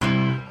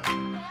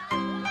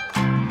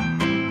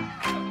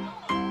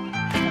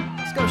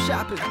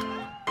shopping.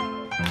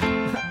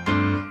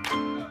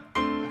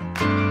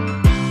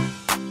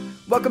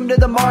 Welcome to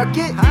the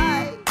market.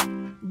 Hi.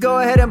 Go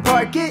ahead and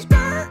park it.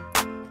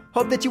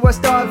 Hope that you are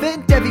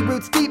starving. Devy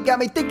roots deep got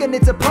me thinking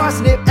it's a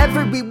parsnip.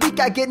 Every week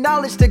I get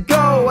knowledge to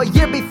go. A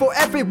year before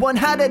everyone,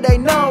 how did they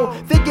know?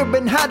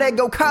 Figuring how to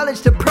go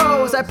college to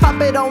pros. I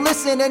pop it on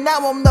listen and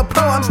now I'm the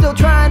pro. I'm still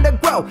trying to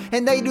grow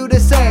and they do the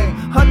same.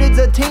 Hundreds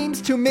of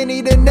teams, too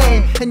many to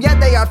name. And yet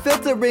they are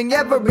filtering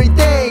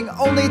everything.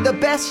 Only the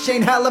best,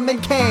 Shane Hallam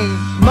Kane.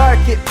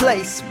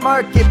 Marketplace,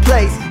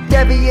 marketplace.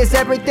 Devy is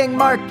everything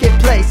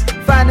marketplace.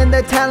 Finding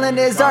the talent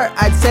is art,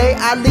 I'd say.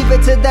 I leave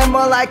it to them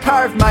while I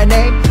carve my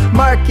name.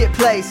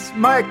 Marketplace,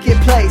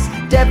 marketplace.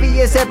 Devy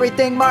is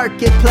everything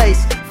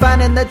marketplace.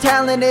 Finding the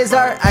talent is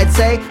art, I'd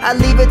say. I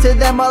leave it to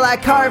them while I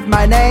carve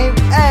my name.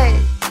 Hey.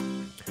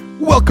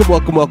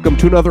 Welcome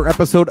to another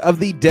episode of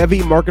the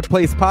Devy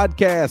Marketplace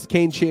Podcast.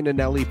 Kane, Shane, and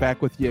Nelly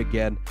back with you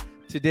again.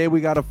 Today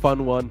we got a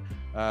fun one.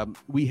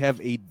 We have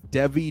a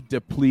Devy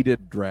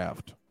Depleted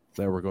draft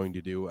that we're going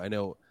to do. I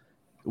know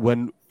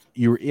when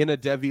you're in a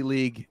Devy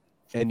league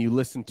and you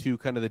listen to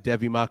kind of the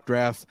Devy mock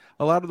drafts,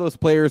 a lot of those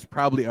players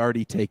probably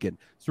already taken.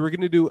 So we're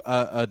going to do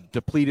a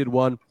depleted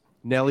one.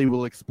 Nelly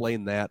will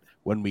explain that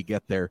when we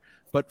get there.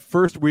 But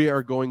first, we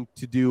are going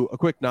to do a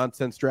quick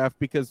nonsense draft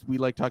because we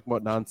like talking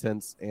about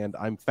nonsense, and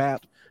I'm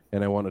fat,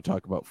 and I want to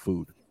talk about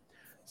food.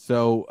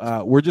 So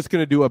we're just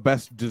going to do a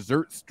best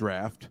desserts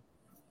draft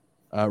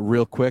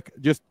real quick.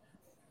 Just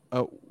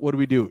what do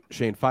we do,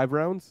 Shane? 5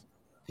 rounds?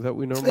 Is that what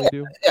we normally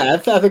do? Yeah, I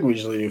think we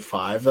usually do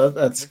 5.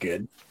 That's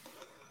good.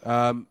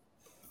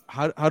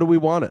 How do we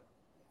want it?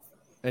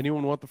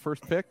 Anyone want the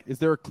first pick? Is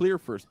there a clear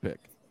first pick?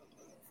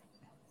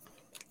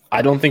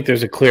 I don't think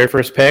there's a clear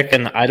first pick,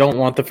 and I don't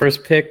want the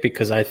first pick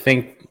because I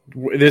think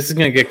this is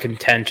going to get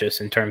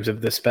contentious in terms of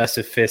the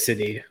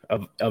specificity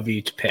of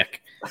each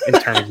pick. In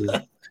terms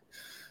of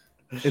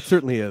It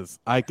certainly is.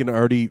 I can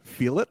already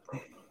feel it.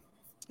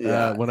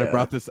 I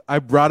brought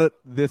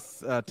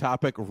this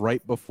topic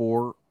right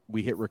before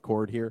we hit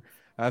record here,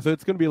 so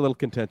it's going to be a little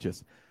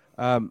contentious.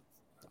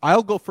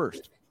 I'll go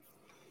first.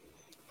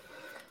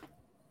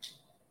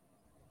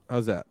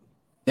 How's that?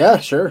 Yeah,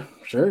 sure.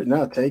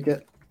 No, take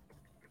it.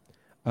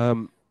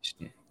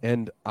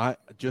 And I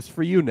just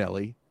for you,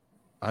 Nelly,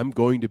 I'm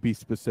going to be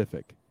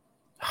specific.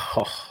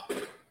 oh,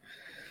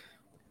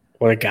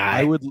 what a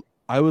guy!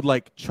 I would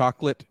like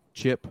chocolate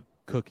chip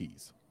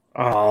cookies.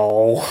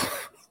 Oh,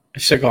 I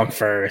should have gone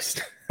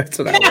first. That's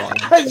what I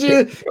want.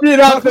 you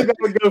don't think I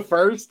would go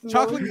first?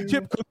 Chocolate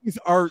chip cookies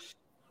are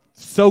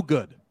so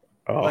good.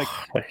 Oh,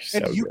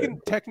 You can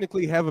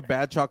technically have a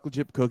bad chocolate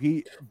chip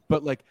cookie,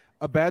 but like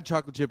a bad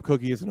chocolate chip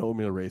cookie is an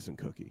oatmeal raisin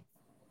cookie.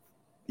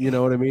 You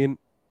know what I mean?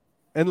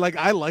 And like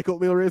I like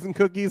oatmeal raisin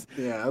cookies,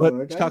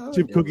 but chocolate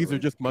chip cookies are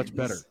just much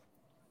better.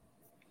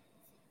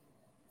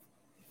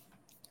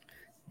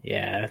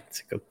 Yeah, it's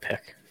a good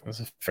pick. That was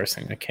the first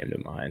thing that came to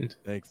mind.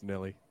 Thanks,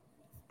 Nelly.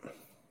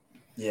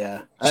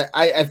 Yeah,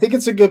 I think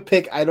it's a good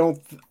pick. I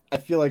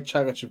feel like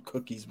chocolate chip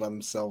cookies by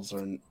themselves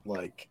aren't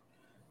like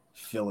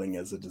filling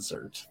as a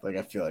dessert. Like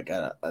I feel like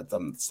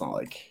it's not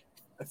like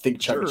I think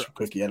chocolate chip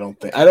cookie. I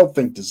don't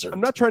think dessert.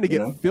 I'm not trying to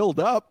get filled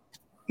up.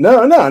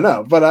 No.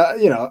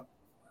 But you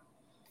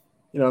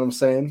know what I'm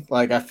saying?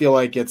 Like I feel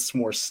like it's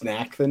more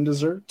snack than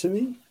dessert to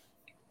me.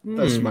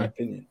 That's my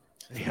opinion.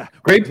 Yeah,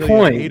 great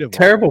point.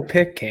 Terrible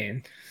pick,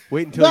 Kane.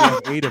 Wait until you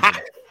have 8 of them.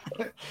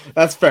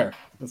 That's fair.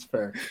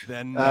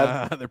 Then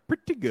they're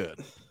pretty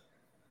good.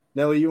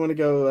 Nelly, you want to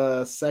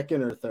go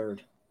second or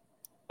third?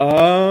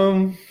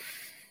 I'll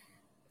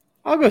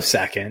go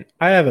second.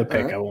 I have a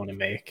pick I want to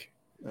make.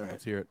 All right,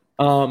 let's hear it.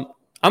 I'm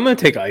gonna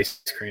take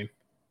ice cream.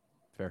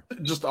 Fair.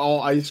 Just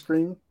all ice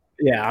cream?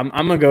 Yeah, I'm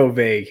gonna go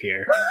vague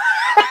here.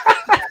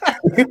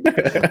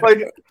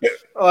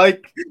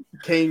 like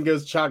Kane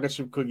goes chocolate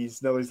chip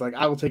cookies. Nelly's like,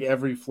 I will take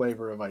every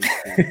flavor of ice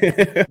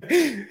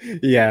cream.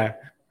 Yeah.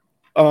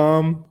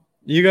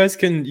 You guys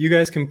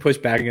can push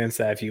back against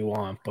that if you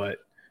want, but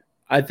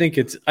I think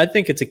it's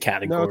a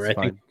category.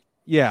 No,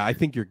 I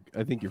think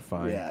you're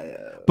fine.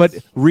 Yeah. But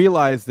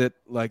realize that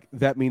like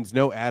that means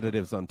no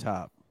additives on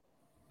top.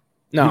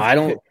 No, I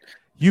don't.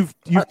 You've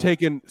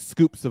taken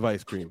scoops of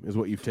ice cream is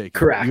what you've taken.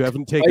 Correct. You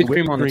haven't taken ice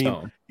cream whipped on cream. its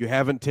own. You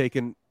haven't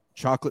taken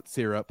chocolate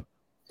syrup.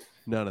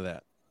 None of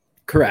that.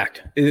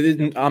 Correct.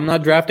 I'm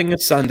not drafting a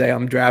sundae.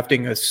 I'm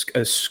drafting a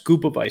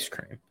scoop of ice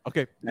cream.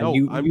 Okay. And No,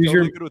 I'm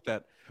totally good with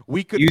that.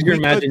 We could use your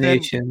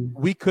imagination.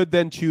 We could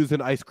then choose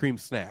an ice cream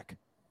snack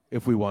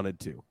if we wanted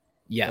to.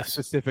 Yes. A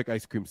specific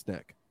ice cream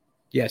snack.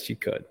 Yes, you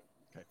could.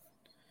 Okay.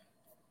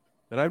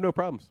 Then I have no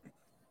problems.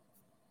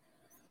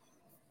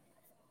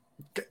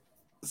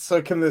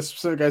 So can this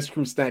specific ice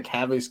cream snack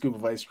have a scoop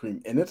of ice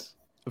cream in it?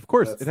 Of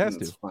course, it has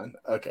to. Fine.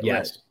 Okay.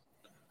 Yes.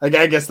 Right.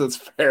 I guess that's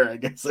fair. I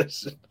guess I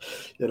should,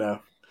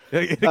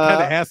 It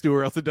kind of has to,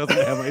 or else it doesn't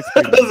have ice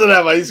cream. It doesn't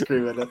have ice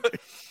cream in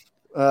it.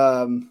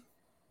 All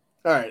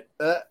right.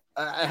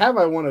 I have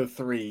my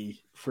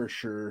 103 for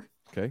sure.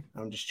 Okay.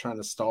 I'm just trying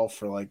to stall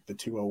for like the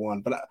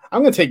 201, but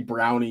I'm going to take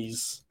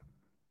brownies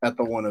at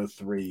the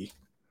 103.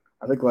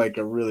 I think like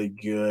a really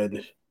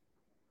good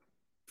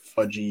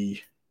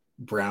fudgy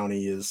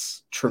brownie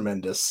is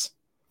tremendous.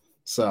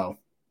 So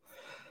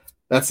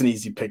that's an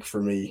easy pick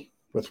for me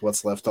with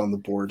what's left on the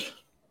board.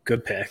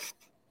 Good pick.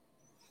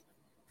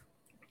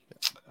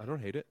 I don't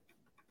hate it.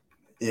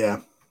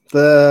 Yeah.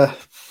 The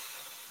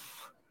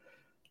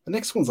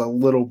next one's a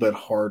little bit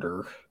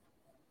harder.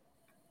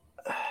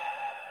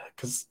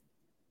 Because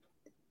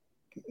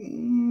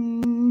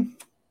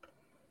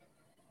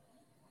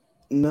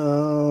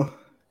no.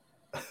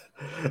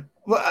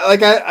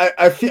 Like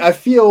I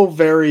feel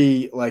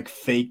very like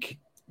fake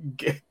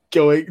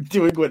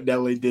doing what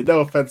Nelly did. No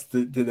offense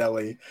to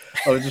Nelly.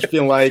 I was just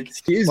feeling like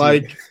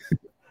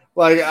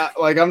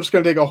I'm just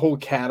gonna take a whole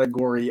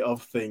category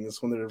of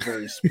things when they're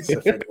very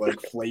specific like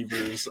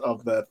flavors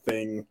of that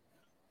thing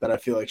that I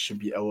feel like should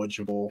be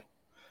eligible.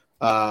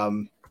 I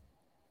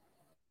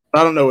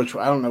don't know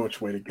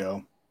which way to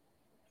go.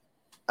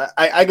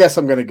 I guess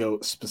I'm gonna go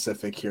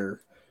specific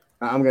here.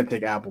 I'm gonna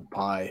take apple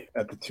pie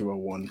at the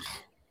 201.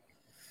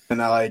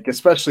 And I like,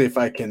 especially if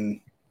I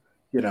can,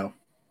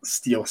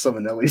 steal some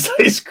of Nelly's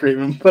ice cream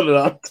and put it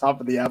on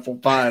top of the apple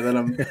pie, then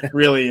I'm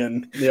really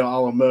in, a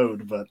la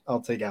mode, but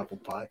I'll take apple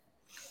pie.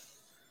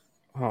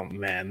 Oh,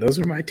 man, those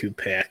are my two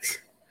picks.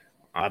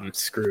 I'm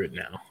screwed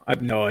now. I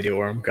have no idea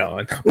where I'm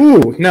going.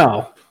 Ooh,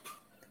 no.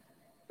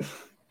 I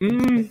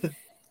don't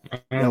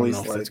know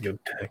if that's a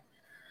good pick.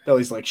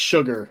 Nelly's like,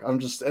 sugar. I'm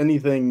just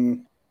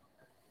anything...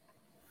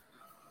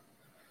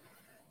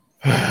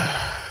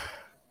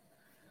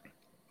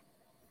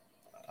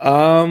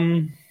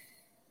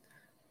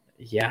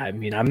 Yeah, I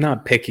mean, I'm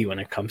not picky when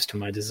it comes to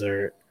my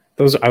dessert.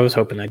 I was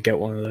hoping I'd get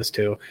one of those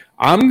too.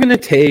 I'm gonna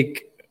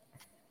take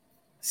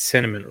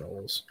cinnamon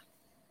rolls.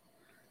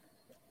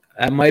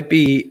 That might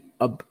be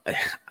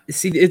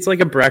it's like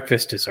a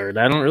breakfast dessert.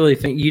 I don't really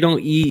think you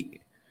don't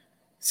eat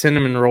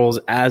cinnamon rolls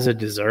as a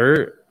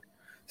dessert,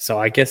 so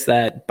I guess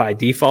that by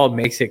default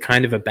makes it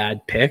kind of a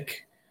bad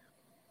pick.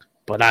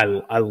 But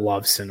I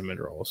love cinnamon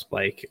rolls.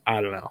 Like,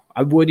 I don't know.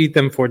 I would eat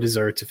them for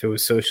desserts if it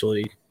was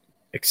socially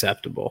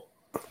acceptable.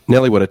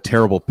 Nelly, what a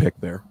terrible pick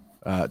there.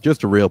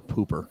 Just a real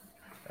pooper.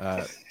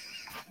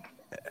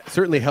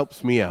 Certainly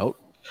helps me out.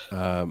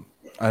 I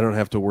don't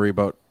have to worry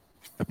about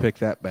a pick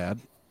that bad.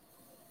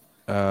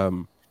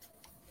 But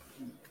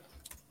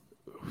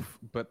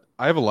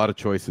I have a lot of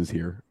choices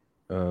here.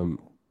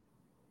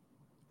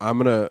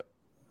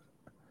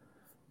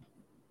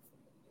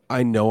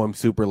 I know I'm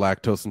super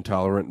lactose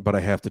intolerant, but I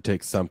have to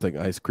take something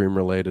ice cream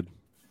related.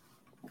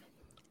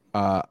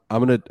 I'm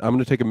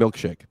gonna take a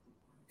milkshake.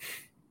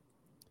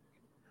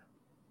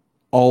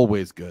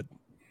 Always good.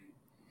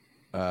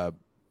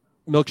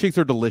 Milkshakes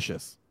are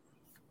delicious,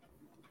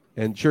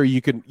 and sure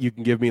you can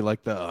give me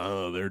like they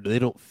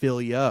don't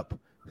fill you up.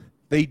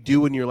 They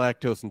do when you're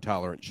lactose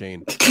intolerant,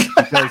 Shane,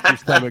 because your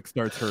stomach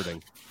starts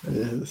hurting. It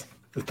is.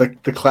 It's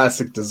like the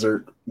classic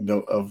dessert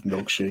of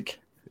milkshake.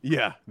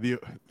 Yeah, the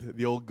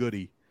old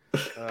goodie.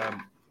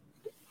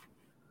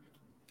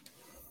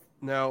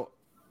 Now,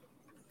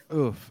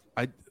 the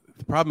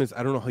problem is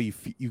I don't know how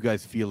you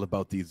guys feel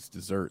about these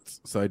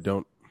desserts, so I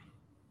don't.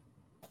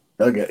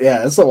 Okay,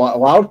 yeah, it's a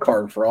wild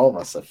card for all of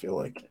us. I feel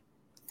like.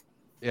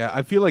 Yeah,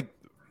 I feel like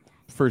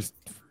 5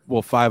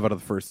 out of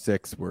the first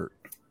 6 were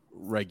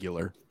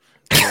regular.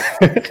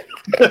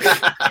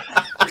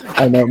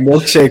 I know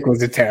milkshake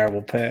was a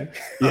terrible pick.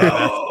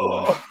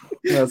 Yeah,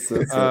 that's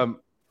it. I'm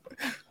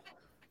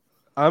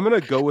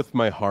gonna go with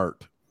my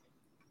heart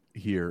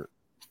here,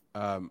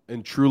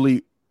 and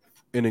truly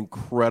an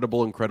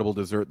incredible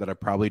dessert that I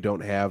probably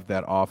don't have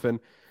that often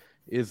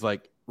is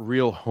like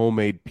real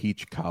homemade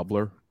peach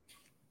cobbler.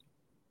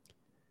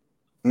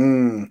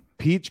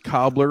 Peach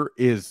cobbler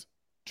is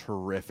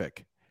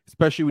terrific,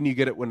 especially when you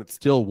get it when it's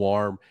still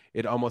warm.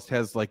 It almost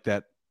has like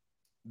that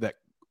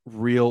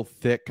real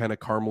thick kind of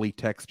caramely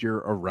texture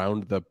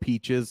around the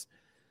peaches.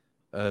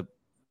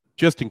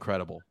 Just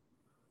incredible.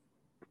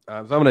 So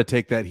I'm going to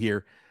take that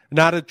here.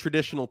 Not a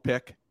traditional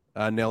pick.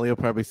 Nelly will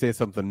probably say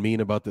something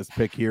mean about this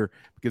pick here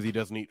because he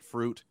doesn't eat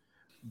fruit,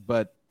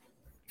 but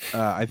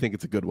I think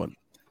it's a good one.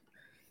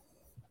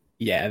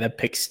 Yeah, that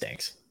pick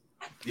stinks.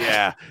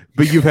 Yeah,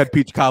 but you've had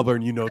peach cobbler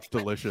and you know it's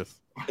delicious.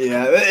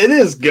 Yeah, it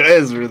is good.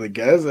 It's really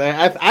good.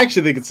 I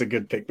actually think it's a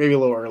good pick. Maybe a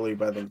little early,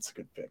 but I think it's a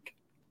good pick.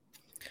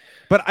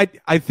 But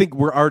I think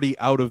we're already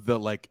out of the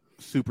like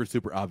super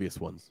obvious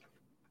ones.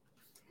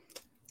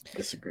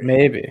 Disagree.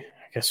 Maybe.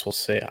 I guess we'll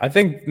see. I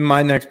think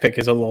my next pick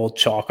is a little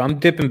chalk. I'm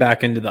dipping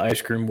back into the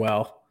ice cream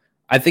well.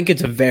 I think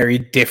it's a very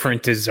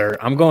different dessert.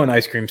 I'm going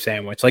ice cream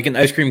sandwich, like an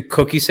ice cream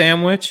cookie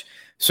sandwich.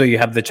 So you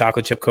have the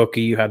chocolate chip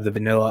cookie, you have the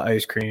vanilla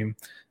ice cream,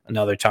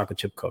 another chocolate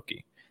chip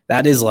cookie.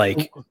 That is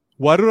like...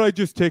 Why don't I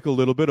just take a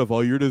little bit of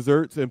all your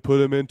desserts and put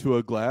them into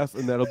a glass,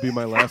 and that'll be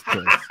my last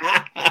choice?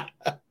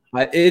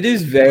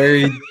 It's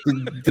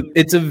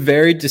a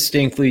very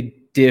distinctly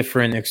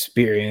different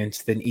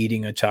experience than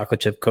eating a chocolate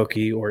chip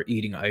cookie or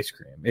eating ice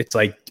cream. It's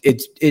like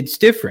it's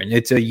different.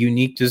 It's a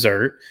unique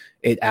dessert.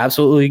 It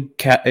absolutely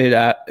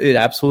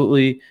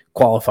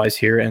qualifies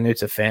here, and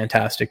it's a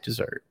fantastic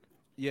dessert.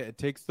 Yeah, it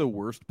takes the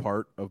worst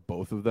part of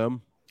both of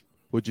them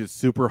which is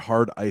super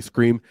hard ice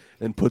cream,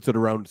 and puts it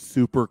around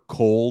super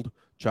cold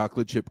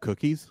chocolate chip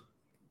cookies.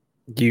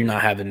 You're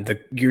not having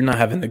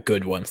the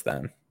good ones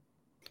then.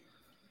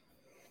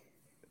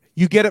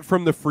 You get it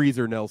from the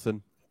freezer,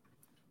 Nelson.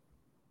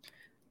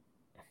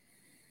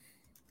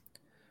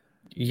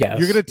 Yes.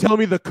 You're going to tell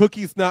me the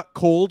cookie's not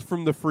cold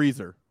from the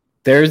freezer.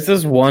 There's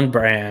this one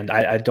brand.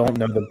 I don't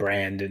know the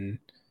brand and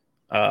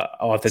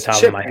off the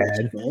top of my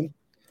head.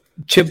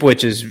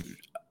 Chipwich is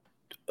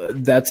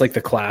that's like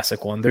the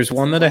classic one. There's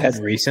one that I had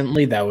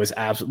recently that was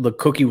the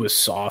cookie was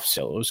soft,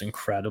 so it was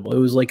incredible. It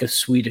was like a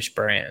Swedish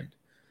brand.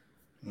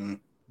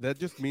 That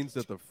just means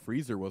that the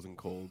freezer wasn't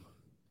cold.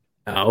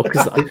 No,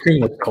 because the ice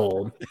cream was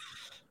cold.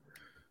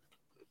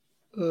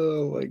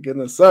 Oh my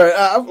goodness! All right,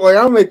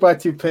 I'll make my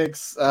 2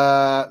 picks.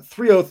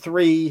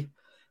 303.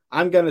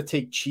 I'm gonna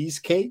take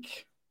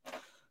cheesecake.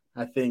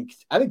 I think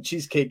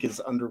cheesecake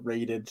is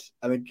underrated.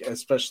 I think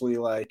especially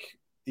like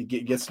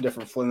it gets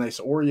different flavors. Nice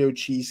Oreo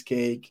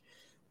cheesecake.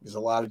 There's a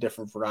lot of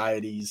different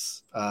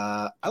varieties.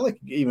 I like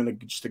even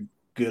just a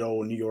good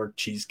old New York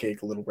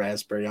cheesecake, a little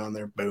raspberry on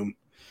there. Boom.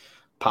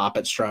 Pop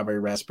it, strawberry,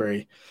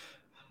 raspberry.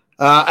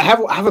 I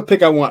have a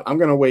pick I want. I'm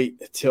going to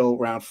wait till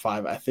round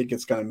 5. I think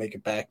it's going to make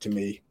it back to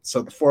me.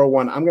 So the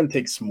 401, I'm going to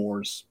take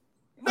s'mores.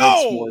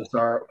 No! S'mores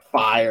are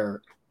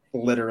fire.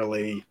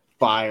 Literally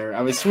fire.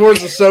 I mean,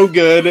 s'mores are so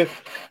good.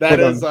 That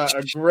is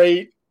a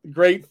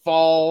great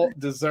fall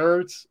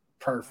dessert.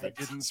 Perfect.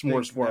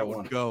 S'mores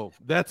 401. Go.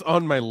 That's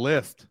on my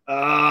list.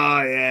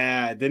 Oh,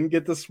 yeah. Didn't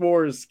get the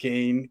s'mores,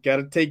 Kane. Got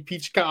to take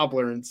peach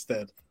cobbler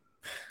instead.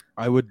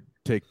 I would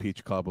take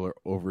peach cobbler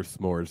over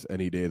s'mores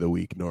any day of the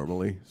week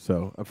normally,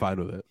 so I'm fine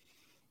with it.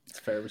 It's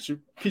fair, but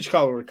peach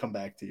cobbler would come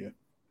back to you.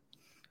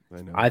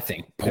 I know. I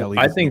think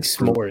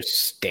s'mores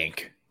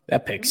stink.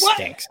 That pick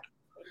stinks.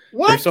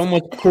 What? They're so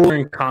much cooler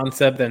in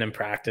concept than in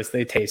practice.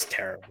 They taste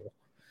terrible.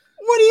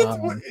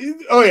 What?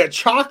 Oh yeah,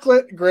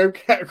 chocolate, graham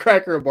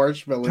cracker, and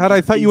marshmallow. God, I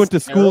thought you went to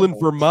school in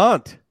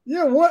Vermont.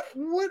 Yeah, what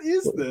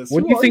is this?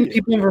 What do you think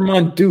people in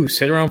Vermont do?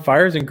 Sit around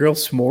fires and grill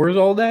s'mores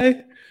all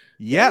day?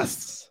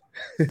 Yes.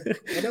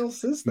 What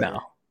else is there?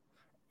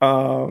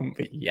 No.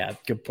 Yeah,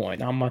 good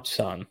point. Not much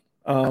sun.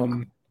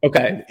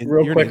 Okay,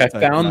 real quick.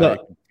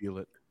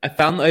 I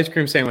found the ice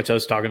cream sandwich I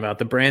was talking about.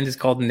 The brand is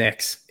called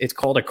Nick's. It's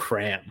called a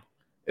Cram.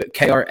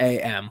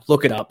 Kram.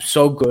 Look it up.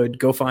 So good.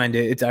 Go find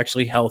it. It's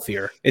actually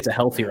healthier. It's a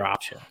healthier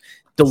option.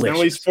 Delicious.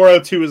 At least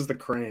 402 is the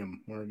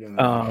Cram. No,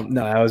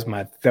 that was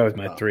my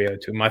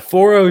 302. My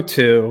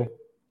 402.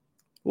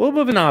 A little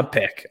bit of an odd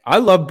pick. I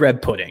love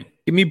bread pudding.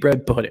 Give me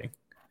bread pudding.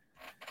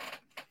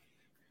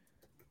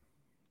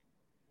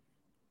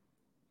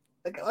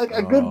 Like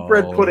a good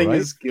bread pudding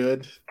is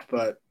good,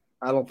 but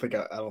I don't think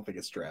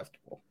it's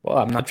draftable. Well,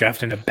 I'm not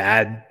drafting a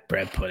bad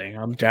bread pudding.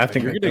 I'm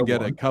drafting. You're gonna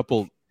get a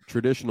couple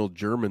traditional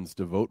Germans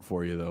to vote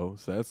for you, though,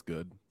 so that's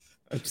good.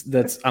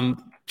 That's.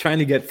 I'm trying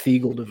to get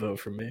Thiegel to vote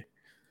for me.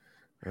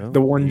 Well,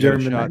 the one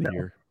German I know.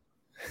 Here.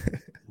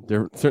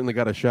 They're certainly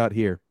got a shot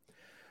here.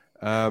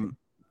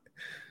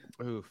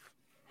 Oof.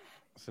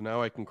 So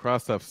now I can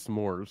cross off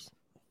s'mores,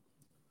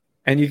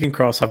 and you can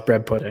cross off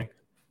bread pudding.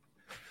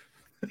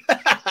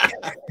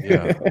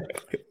 Yeah,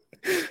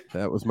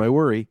 that was my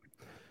worry.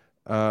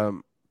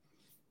 Ooh.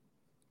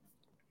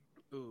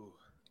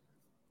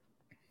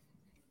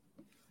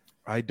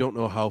 I don't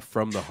know how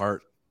from the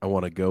heart I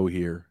want to go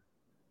here.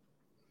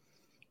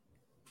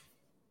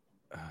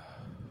 Oh,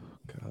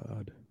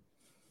 God.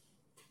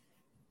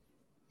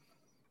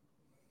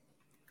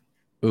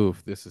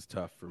 Oof, this is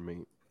tough for me.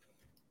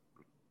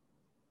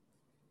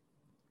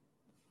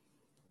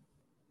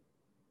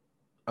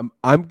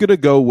 I'm going to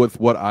go with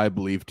what I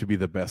believe to be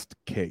the best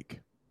cake.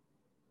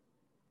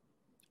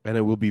 And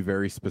it will be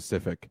very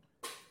specific.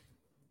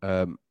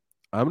 I'm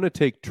going to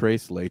take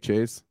Tres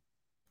Leches.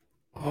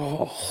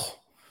 Oh,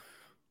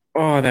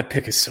 that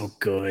pick is so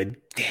good.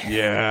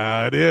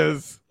 Yeah, it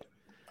is.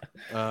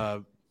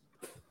 Tres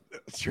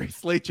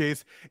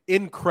Leches,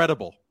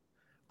 incredible.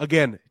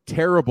 Again,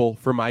 terrible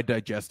for my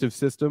digestive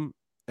system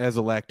as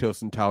a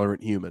lactose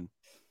intolerant human.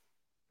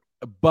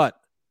 But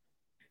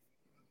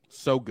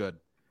so good.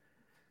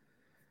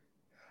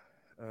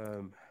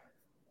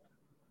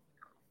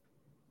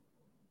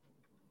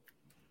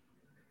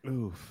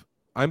 Oof.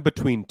 I'm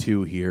between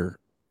 2 here.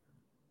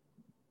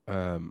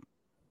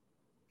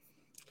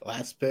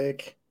 Last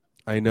pick.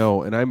 I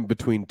know, and I'm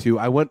between 2.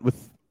 I went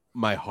with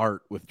my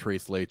heart with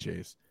Tres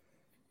Leches.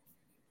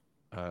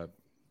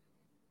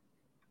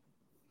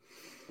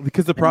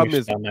 Because the problem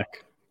is,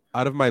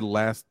 out of my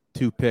last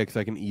 2 picks,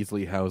 I can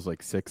easily house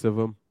like 6 of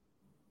them.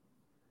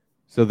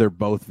 So they're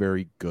both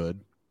very good.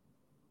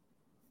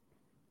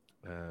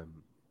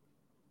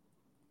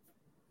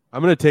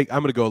 I'm gonna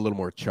go a little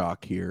more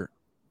chalk here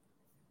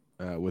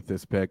with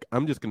this pick.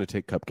 I'm just gonna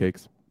take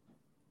cupcakes.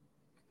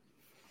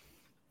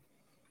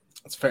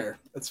 That's fair.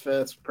 That's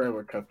probably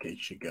where cupcakes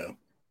should go.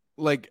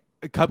 Like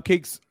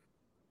cupcakes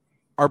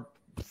are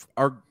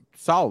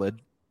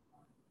solid.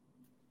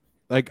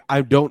 Like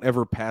I don't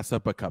ever pass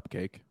up a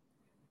cupcake.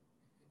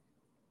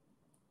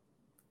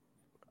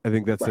 I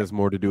think that says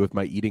more to do with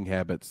my eating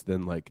habits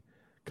than like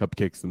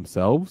cupcakes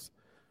themselves.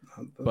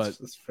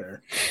 That's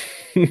fair.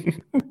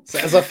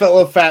 As a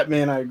fellow fat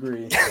man, I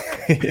agree.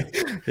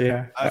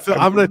 Yeah. So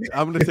I'm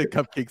gonna say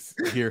cupcakes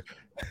here.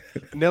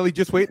 Nelly,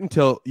 just wait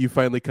until you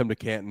finally come to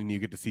Canton and you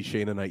get to see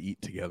Shane and I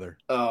eat together.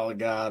 Oh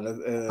God,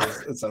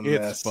 it's a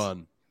mess. It's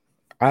fun.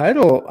 I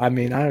don't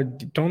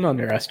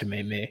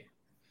underestimate me.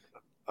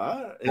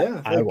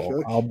 Yeah, I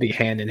will. I'll be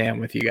hand in hand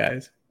with you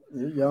guys.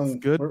 You're young.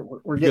 It's good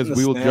we're because getting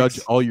we will snacks.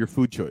 judge all your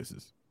food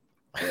choices.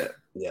 Yeah,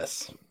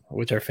 yes.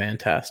 Which are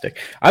fantastic.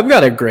 I've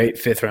got a great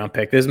 5th round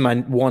pick. This is my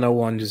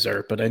 101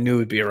 dessert, but I knew it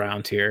would be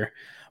around here.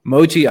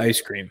 Mochi ice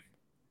cream.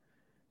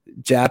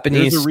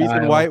 Japanese There's a reason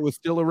style, why it was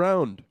still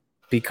around.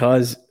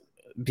 Because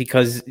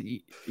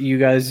you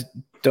guys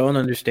don't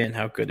understand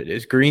how good it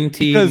is. Green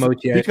tea,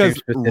 mochi ice cream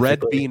because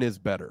red bean is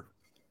better.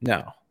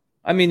 No.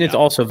 I mean, it's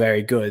also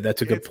very good.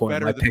 That's a good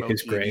point. My pick mochi,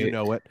 is great. You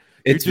know it.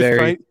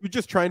 You're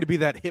just trying to be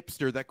that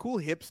hipster, that cool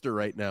hipster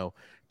right now,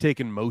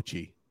 taking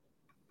mochi.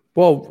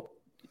 Well,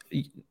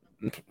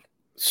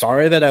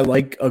 sorry that I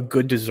like a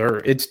good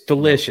dessert. It's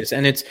delicious.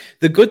 And it's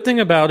the good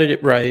thing about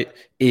it, right,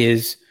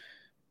 is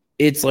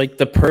it's like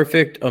the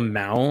perfect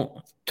amount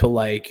to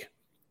like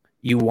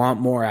you want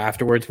more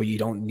afterwards, but you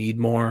don't need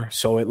more.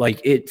 So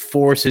it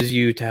forces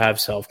you to have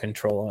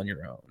self-control on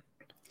your own.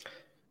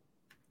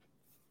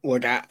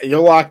 Look,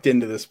 you're locked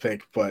into this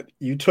pick, but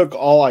you took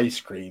all ice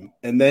cream,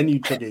 and then you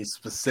took a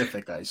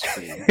specific ice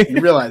cream.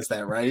 You realize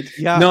that, right?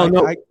 Yeah,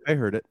 no. I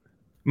heard it.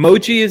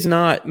 Mochi is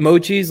not.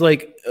 Mochi's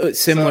like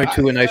similar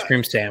to an ice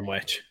cream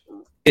sandwich.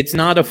 It's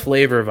not a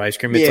flavor of ice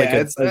cream.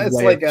 It's it's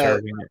way like of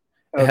serving it.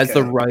 It has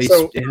the rice.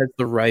 It has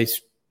the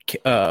rice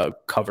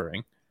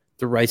covering,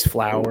 the rice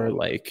flour.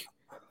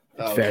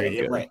 It's very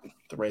good. Right.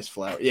 The rice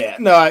flour. Yeah.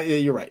 No,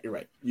 you're right. You're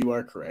right. You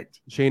are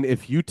correct. Shane,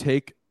 if you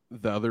take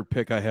the other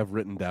pick I have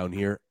written down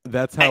here,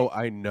 that's how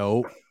I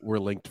know we're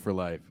linked for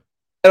life.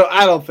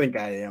 I don't think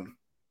I am.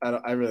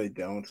 I really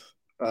don't.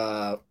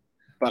 But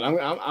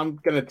I'm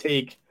gonna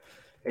take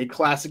a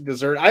classic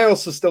dessert. I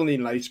also still need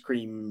an ice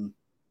cream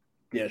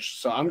dish,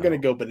 so I'm gonna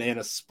go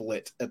banana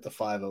split at the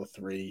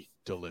 503.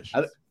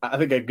 Delicious. I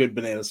think a good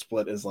banana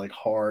split is like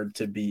hard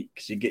to beat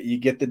because you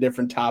get the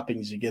different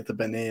toppings, you get the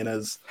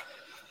bananas.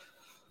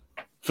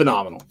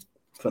 Phenomenal.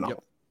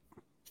 Yep.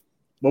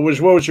 What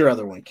was your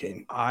other one,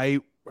 Kane?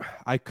 I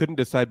couldn't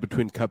decide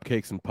between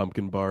cupcakes and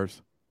pumpkin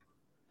bars.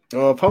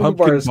 Oh,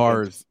 pumpkin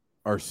bars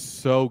are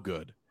so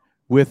good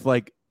with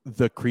like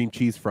the cream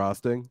cheese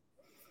frosting.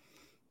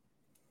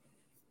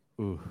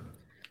 Ooh.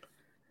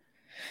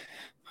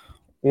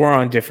 We're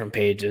on different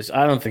pages.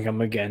 I don't think I'm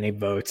gonna get any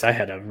votes. I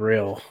had a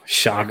real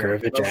shocker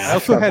of a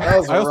draft. I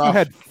also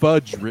had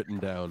fudge written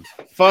down.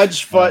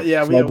 Fudge.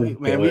 Yeah,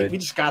 we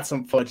just got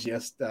some fudge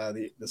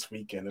this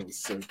weekend. It was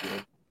so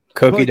good.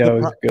 Cookie dough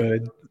is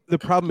good. The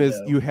problem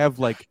is you have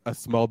like a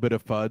small bit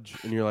of fudge,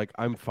 and you're like,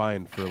 I'm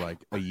fine for like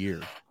a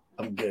year.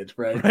 I'm good,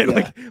 right? Yeah.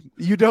 Like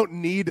you don't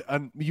need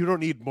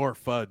more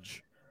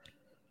fudge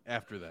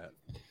after that.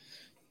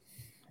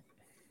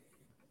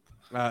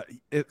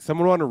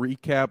 Someone want to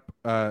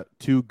recap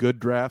 2 good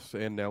drafts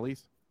and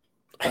Nelly's?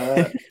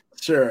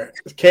 Sure.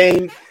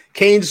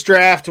 Kane's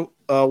draft: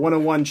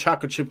 101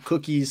 chocolate chip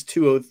cookies,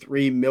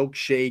 203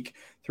 milkshake,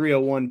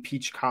 301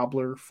 peach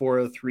cobbler,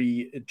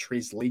 403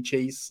 tres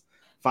leches,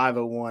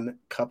 501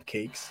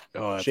 cupcakes.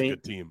 Oh, that's a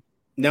good team.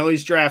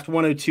 Nelly's draft: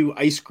 102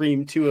 ice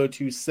cream,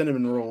 202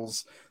 cinnamon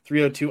rolls,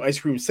 302 ice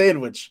cream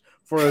sandwich,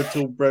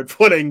 402 bread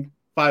pudding,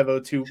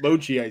 502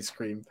 mochi ice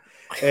cream.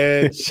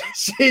 And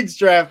Shane's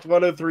draft: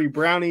 103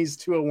 brownies,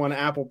 201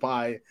 apple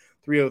pie,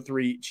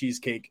 303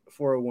 cheesecake,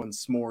 401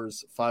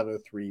 s'mores,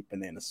 503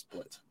 banana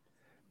split.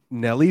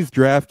 Nelly's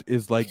draft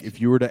is like if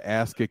you were to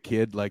ask a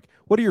kid, like,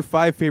 what are your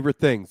 5 favorite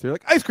things? They're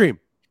like, ice cream,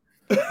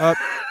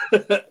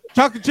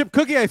 chocolate chip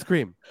cookie ice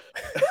cream,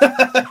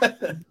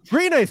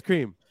 green ice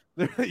cream.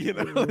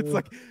 It's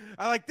like,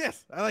 I like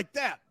this, I like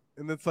that.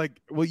 And it's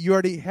like, well, you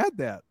already had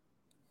that.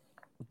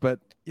 But,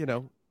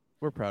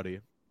 we're proud of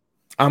you.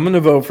 I'm going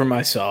to vote for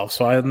myself,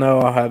 so I know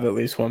I'll have at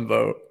least one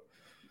vote.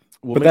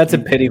 But that's a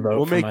pity vote.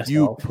 We'll make myself.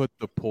 you put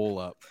the poll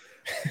up.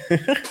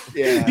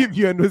 Yeah. If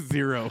you end with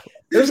 0.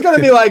 There's going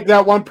to be like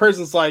that one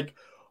person's like,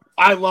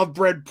 I love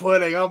bread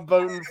pudding. I'm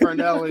voting for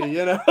Nelly.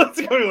 It's going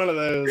to be one of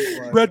those.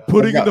 Like, bread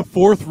pudding in the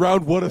 4th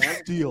round. What a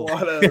steal.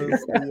 What a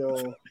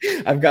steal.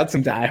 I've got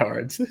some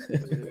diehards.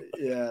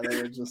 Yeah,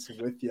 they're just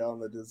with you on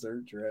the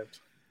dessert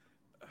draft.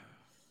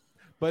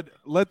 But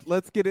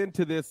let's get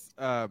into this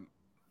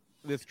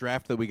this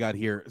draft that we got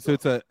here. So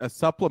it's a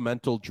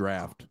supplemental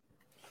draft.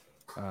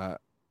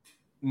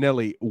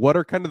 Nelly, what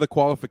are kind of the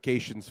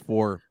qualifications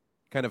for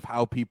kind of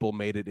how people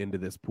made it into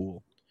this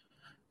pool?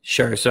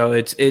 Sure. So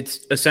it's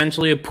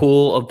essentially a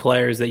pool of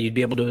players that you'd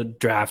be able to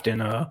draft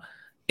in a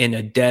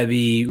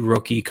Devy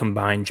rookie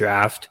combined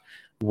draft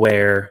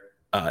where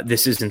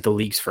this isn't the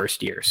league's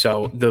first year.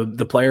 So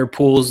the player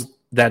pools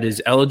that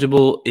is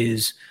eligible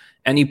is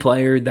any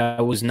player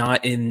that was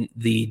not in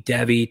the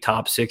Devy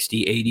top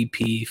 60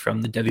 ADP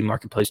from the Devy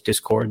Marketplace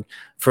Discord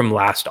from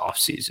last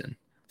offseason.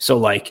 So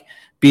like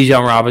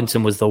Bijan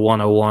Robinson was the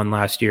 101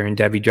 last year in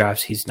Devy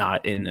drafts. He's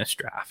not in this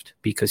draft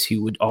because he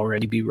would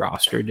already be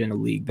rostered in a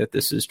league that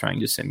this is trying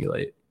to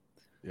simulate.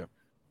 Yeah,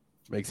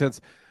 makes sense.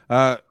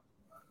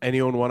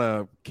 Anyone want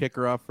to kick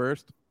her off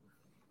first?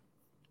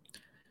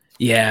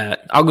 Yeah,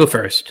 I'll go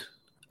first.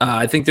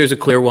 I think there's a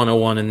clear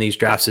 101 in these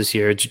drafts this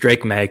year. It's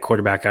Drake May,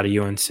 quarterback out of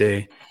UNC.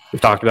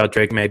 We've talked about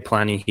Drake May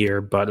plenty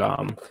here, but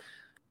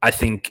I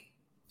think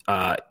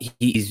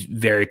he's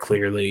very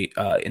clearly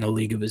in a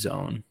league of his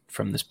own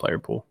from this player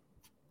pool.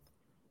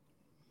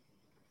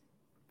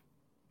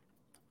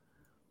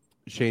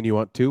 Shane, you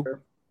want two?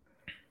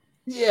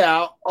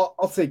 Yeah,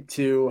 I'll take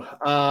two.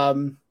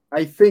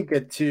 I think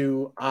at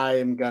two, I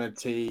am going to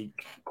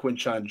take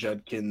Quinshon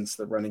Judkins,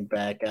 the running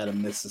back out of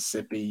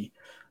Mississippi.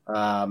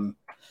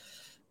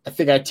 I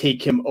think I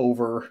take him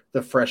over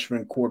the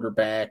freshman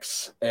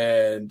quarterbacks,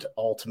 and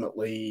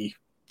ultimately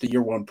the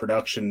year one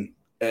production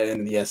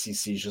in the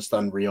SEC is just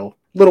unreal.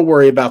 Little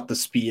worry about the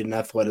speed and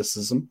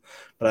athleticism,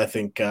 but I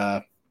think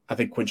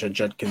Quinshon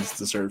Judkins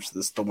deserves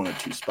the 1 and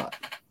 2 spot.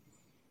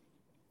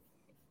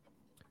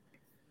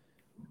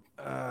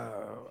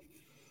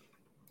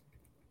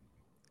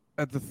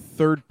 At the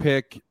third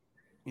pick,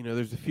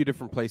 there's a few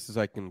different places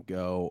I can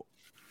go.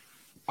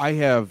 I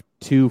have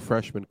two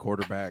freshman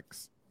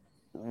quarterbacks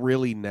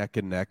really neck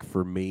and neck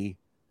for me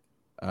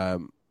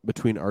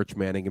between Arch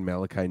Manning and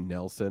Malachi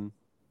Nelson.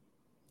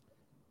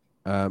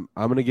 I'm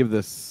going to give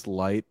this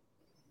slight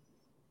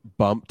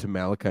bump to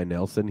Malachi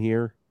Nelson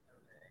here.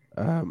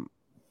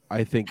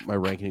 I think my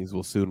rankings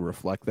will soon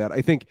reflect that.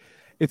 I think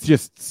it's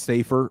just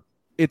safer.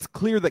 It's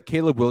clear that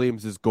Caleb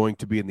Williams is going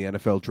to be in the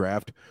NFL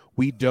draft.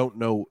 We don't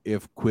know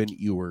if Quinn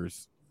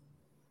Ewers,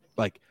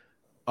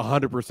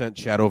 100%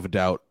 shadow of a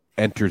doubt,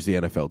 enters the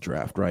NFL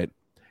draft, right?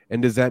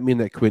 And does that mean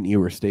that Quinn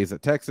Ewers stays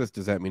at Texas?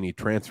 Does that mean he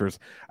transfers?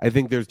 I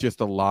think there's just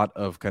a lot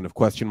of kind of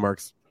question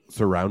marks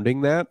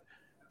surrounding that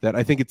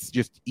I think it's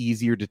just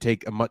easier to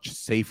take a much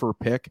safer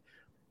pick.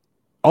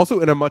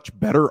 Also in a much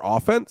better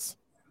offense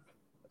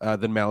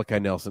than Malachi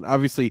Nelson.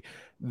 Obviously,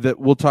 that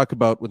we'll talk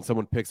about when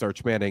someone picks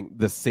Arch Manning,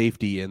 the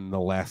safety in the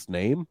last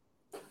name.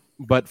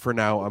 But for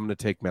now, I'm going to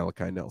take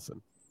Malachi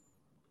Nelson.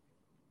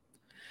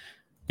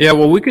 Yeah,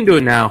 well, we can do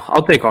it now.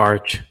 I'll take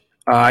Arch.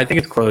 I think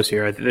it's close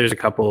here. There's a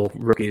couple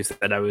rookies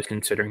that I was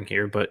considering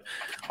here, but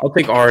I'll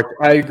take Arch.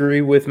 I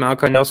agree with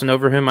Malachi Nelson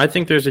over him. I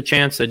think there's a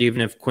chance that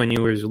even if Quinn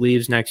Ewers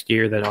leaves next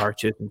year, that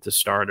Arch isn't the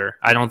starter.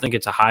 I don't think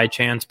it's a high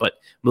chance, but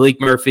Malik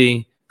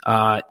Murphy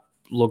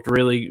looked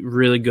really,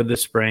 really good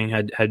this spring,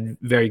 had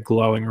very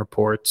glowing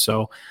reports.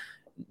 So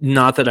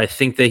not that I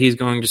think that he's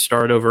going to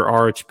start over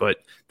Arch, but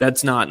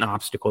that's not an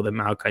obstacle that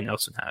Malachi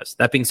Nelson has.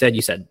 That being said,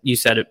 you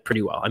said it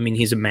pretty well. I mean,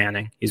 he's a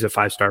Manning. He's a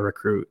 5-star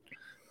recruit.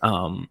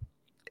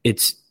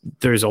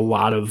 There's a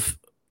lot of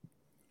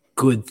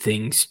good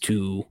things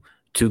to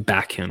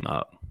back him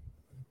up.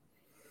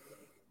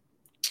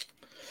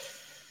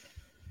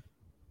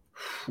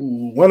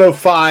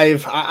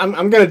 105.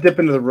 I'm going to dip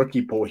into the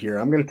rookie pool here.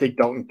 I'm going to take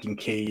Dalton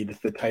Kincaid,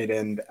 the tight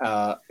end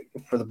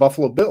for the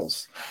Buffalo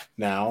Bills.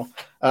 Now,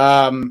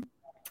 tight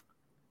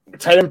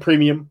end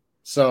premium.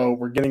 So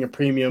we're getting a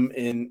premium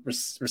in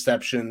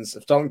receptions.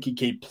 If Dalton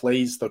Kincaid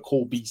plays the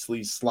Cole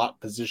Beasley slot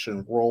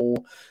position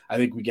role, I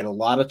think we get a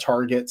lot of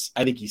targets.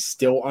 I think he's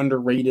still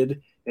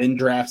underrated in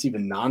drafts,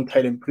 even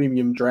non-tight end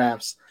premium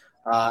drafts.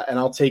 And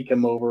I'll take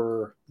him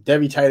over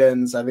Devy tight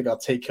ends. I think I'll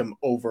take him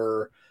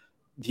over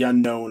the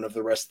unknown of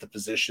the rest of the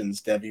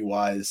positions,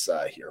 Devy-wise,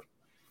 here.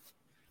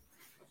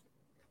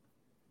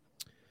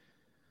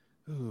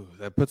 Ooh,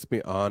 that puts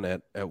me on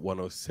at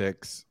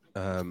 106.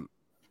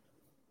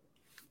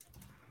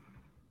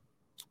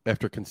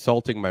 After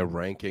consulting my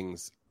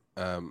rankings,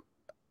 I'm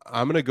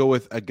going to go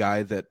with a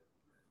guy that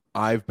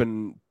I've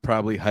been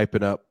probably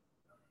hyping up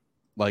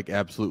like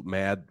absolute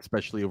mad,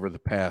 especially over the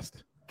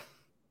past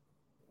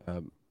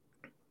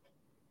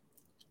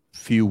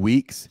few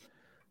weeks.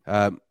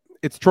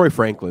 It's Troy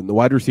Franklin, the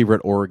wide receiver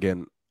at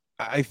Oregon.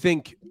 I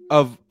think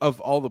of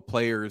all the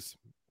players,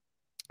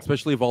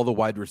 especially of all the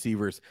wide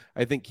receivers,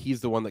 I think he's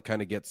the one that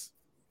kind of gets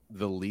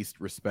the least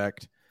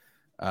respect.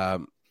 So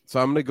I'm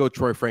going to go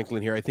Troy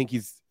Franklin here. I think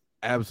he's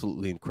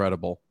absolutely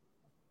incredible.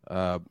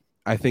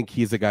 I think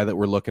he's a guy that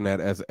we're looking at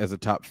as a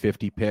top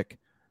 50 pick,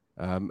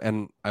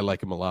 and I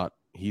like him a lot.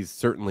 He's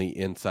certainly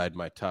inside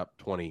my top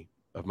 20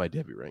 of my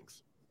Devy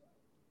ranks.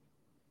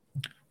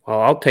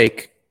 Well, I'll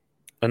take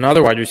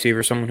another wide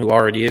receiver, someone who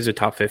already is a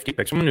top 50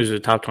 pick, someone who's a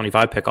top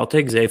 25 pick. I'll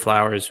take Zay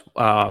Flowers,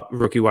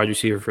 rookie wide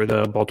receiver for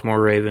the Baltimore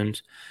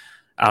Ravens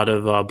out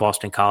of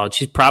Boston College.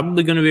 He's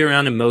probably going to be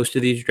around in most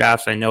of these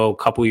drafts. I know a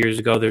couple years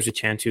ago there's a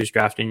chance he was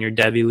drafted in your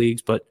Devy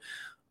leagues, but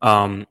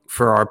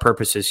for our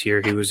purposes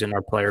here, he was in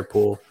our player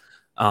pool.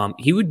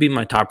 He would be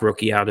my top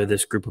rookie out of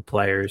this group of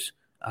players.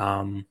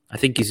 I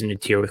think he's in a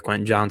tier with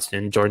Quentin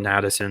Johnston, Jordan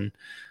Addison.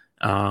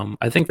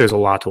 I think there's a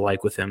lot to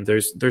like with him.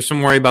 There's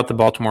some worry about the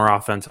Baltimore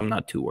offense. I'm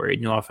not too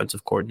worried. New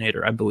offensive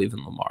coordinator. I believe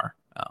in Lamar.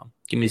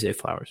 Give me Zay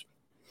Flowers.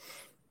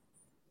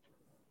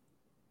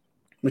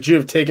 Would you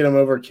have taken him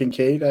over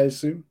Kincaid, I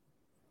assume?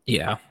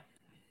 Yeah.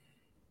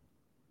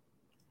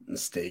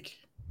 Mistake.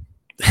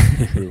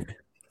 True.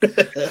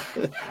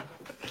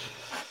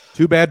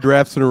 Two bad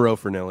drafts in a row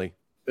for Nelly.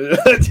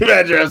 Two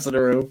bad drafts in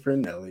a row for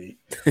Nelly.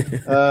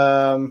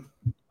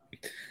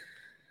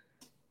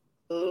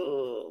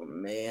 Oh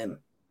man,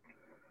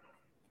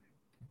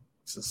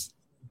 this is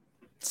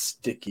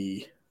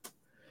sticky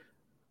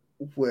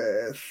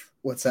with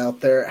what's out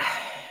there.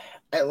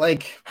 I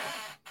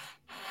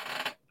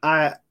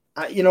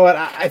you know what?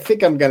 I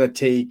think I'm gonna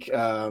take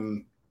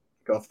go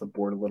off the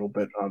board a little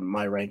bit on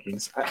my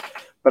rankings,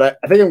 but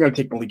I think I'm gonna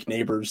take Malik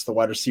Neighbors, the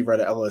wide receiver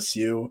at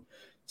LSU,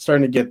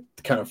 starting to get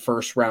kind of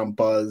first round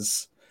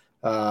buzz,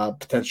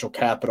 potential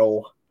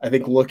capital. I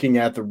think looking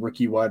at the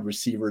rookie wide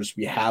receivers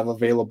we have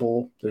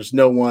available, there's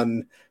no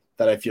one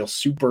that I feel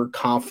super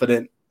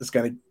confident is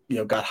going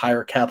to, got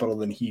higher capital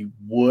than he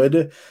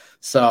would.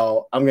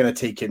 So I'm going to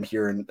take him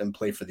here and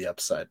play for the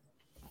upside.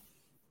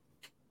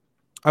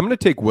 I'm going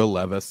to take Will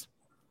Levis.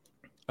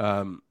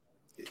 I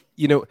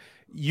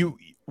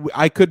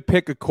could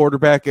pick a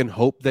quarterback and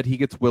hope that he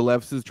gets Will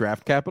Levis's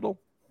draft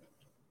capital.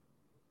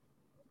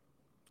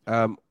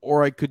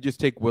 Or I could just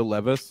take Will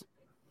Levis,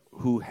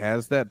 who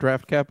has that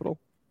draft capital.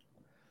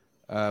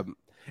 And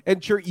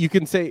sure, you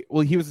can say,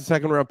 well, he was a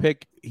second round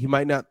pick. He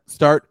might not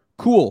start.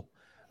 Cool.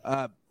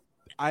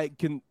 I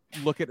can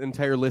look at an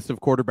entire list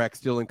of quarterbacks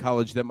still in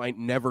college that might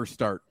never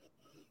start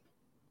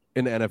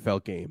an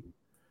NFL game,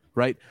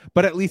 right?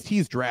 But at least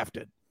he's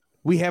drafted.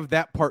 We have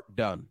that part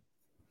done.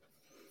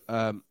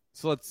 So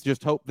let's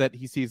just hope that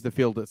he sees the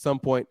field at some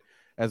point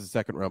as a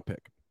second round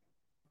pick.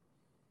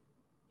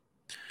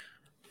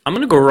 I'm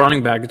going to go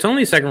running back. It's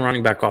only a second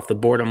running back off the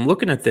board. I'm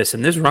looking at this,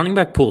 and this running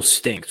back pool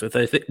stinks, which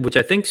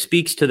I think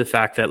speaks to the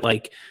fact that,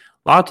 like,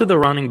 lots of the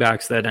running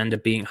backs that end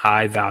up being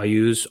high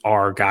values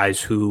are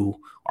guys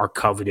who are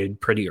coveted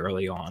pretty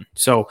early on.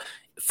 So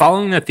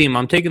following that theme,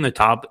 I'm taking the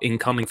top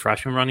incoming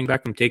freshman running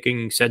back. I'm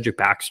taking Cedric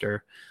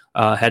Baxter,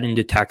 heading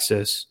to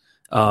Texas.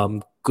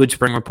 Good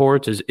spring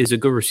reports, is a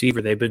good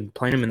receiver. They've been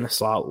playing him in the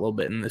slot a little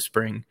bit in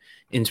spring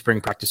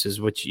practices,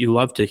 which you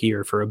love to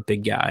hear for a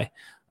big guy.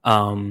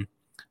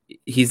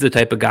 He's the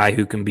type of guy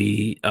who can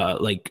be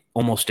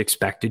almost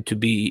expected to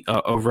be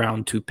a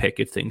round 2 pick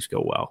if things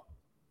go well.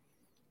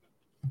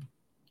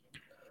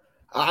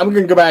 I'm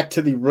going to go back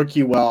to the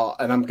rookie well,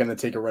 and I'm going to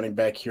take a running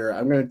back here.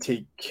 I'm going to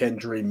take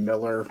Kendre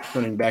Miller,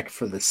 running back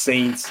for the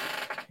Saints.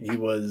 He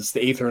was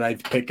the 8th or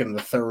 9th pick in the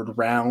 3rd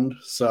round,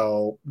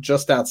 so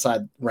just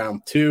outside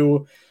round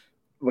 2.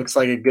 Looks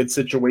like a good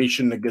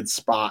situation, a good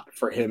spot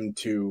for him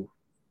to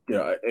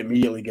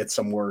immediately get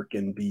some work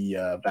and be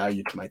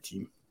valued to my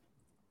team.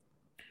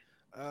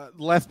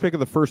 Last pick of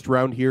the first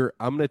round here,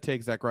 I'm going to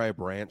take Zachariah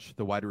Branch,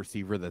 the wide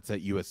receiver that's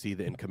at USC,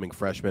 the incoming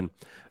freshman.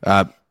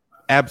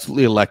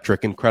 Absolutely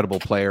electric, incredible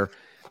player.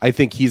 I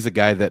think he's a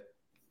guy that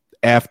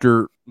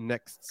after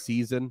next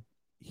season,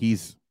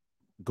 he's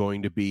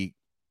going to be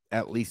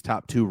at least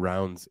top 2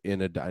 rounds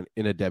in a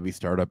Devy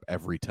startup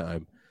every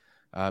time.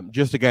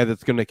 Just a guy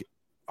that's going to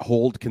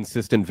hold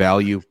consistent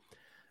value.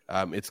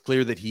 It's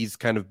clear that he's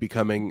kind of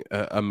becoming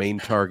a main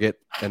target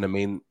and a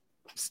main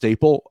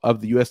staple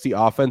of the USC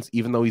offense,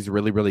 even though he's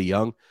really, really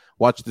young.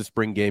 Watch the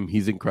spring game.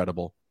 He's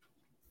incredible.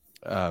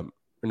 No,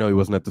 he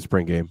wasn't at the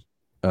spring game.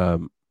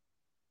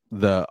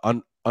 The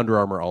Under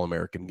Armour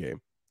All-American game.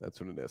 That's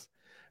what it is.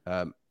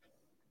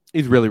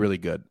 He's really, really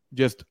good.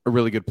 Just a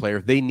really good player.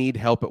 They need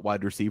help at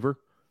wide receiver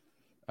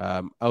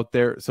out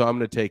there. So I'm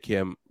going to take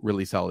him.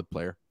 Really solid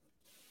player.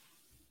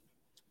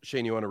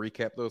 Shane, you want to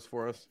recap those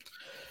for us?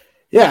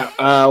 Yeah,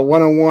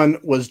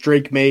 101 was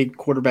Drake May,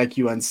 quarterback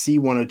UNC.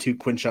 102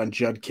 Quinshon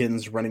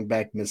Judkins, running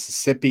back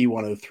Mississippi.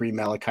 103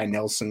 Malachi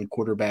Nelson,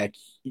 quarterback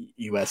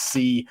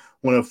USC.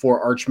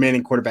 104 Arch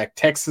Manning, quarterback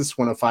Texas.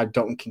 105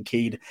 Dalton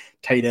Kincaid,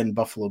 tight end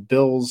Buffalo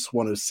Bills.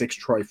 106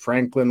 Troy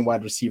Franklin,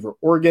 wide receiver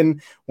Oregon.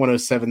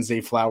 107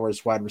 Zay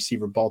Flowers, wide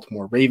receiver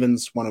Baltimore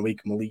Ravens. 108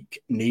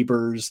 Malik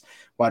Neighbors,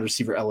 wide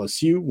receiver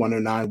LSU.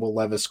 109 Will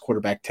Levis,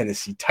 quarterback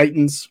Tennessee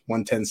Titans.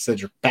 110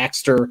 Cedric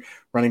Baxter,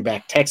 running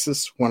back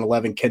Texas.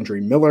 111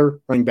 Kendre Miller,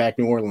 running back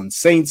New Orleans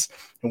Saints.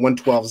 And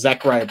 112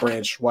 Zachariah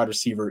Branch, wide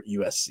receiver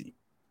USC.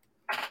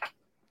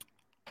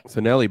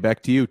 So Nelly,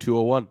 back to you,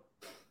 201.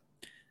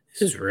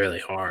 This is really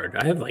hard.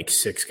 I have like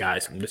 6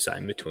 guys I'm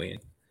deciding between.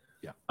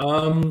 Yeah.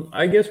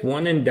 I guess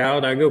one in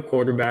doubt, I go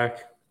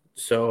quarterback.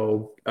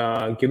 So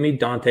give me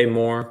Dante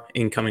Moore,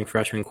 incoming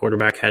freshman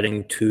quarterback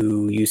heading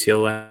to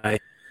UCLA.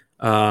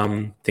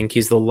 Think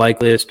he's the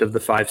likeliest of the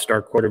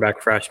 5-star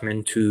quarterback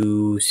freshmen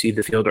to see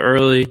the field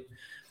early.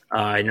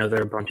 I know there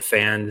are a bunch of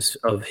fans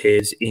of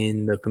his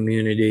in the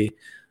community.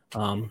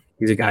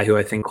 He's a guy who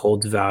I think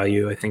holds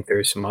value. I think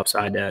there's some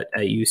upside at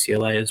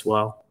UCLA as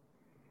well.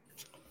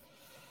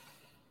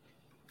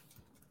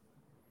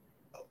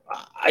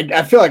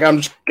 I feel like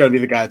I'm just going to be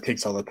the guy that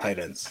takes all the tight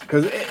ends.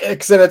 Because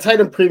in a tight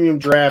end premium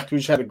draft, we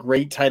just had a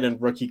great tight end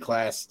rookie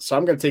class. So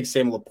I'm going to take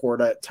Sam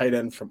Laporta, tight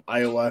end from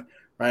Iowa.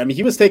 Right? I mean,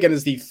 he was taken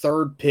as the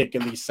 3rd pick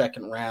in the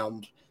 2nd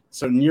round.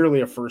 So nearly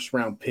a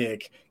first-round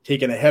pick,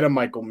 taken ahead of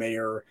Michael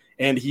Mayer.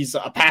 And he's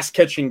a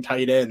pass-catching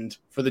tight end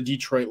for the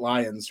Detroit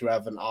Lions, who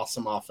have an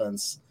awesome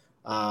offense.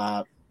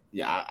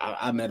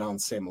 I'm in on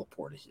Sam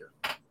Laporta here.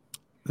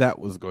 That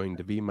was going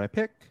to be my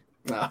pick.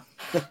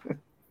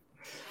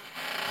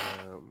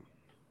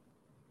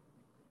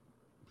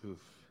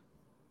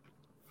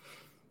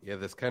 Yeah,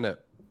 this kind of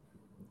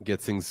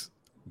gets things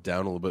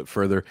down a little bit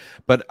further,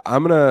 but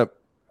I'm gonna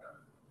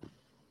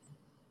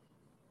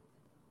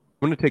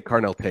take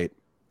Carnell Tate,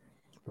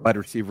 wide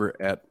receiver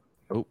at.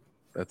 Oh,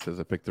 that says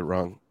I picked the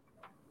wrong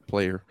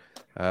player.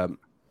 I'm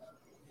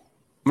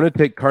gonna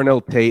take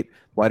Carnell Tate,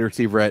 wide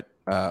receiver at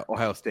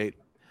Ohio State.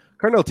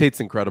 Carnell Tate's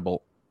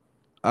incredible.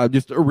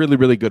 Just a really,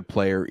 really good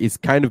player. He's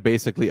kind of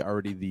basically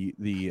already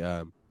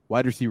the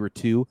wide receiver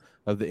 2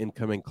 of the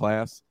incoming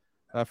class.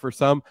 For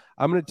some,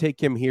 I'm going to take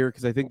him here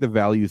because I think the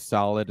value is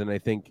solid, and I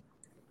think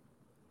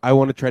I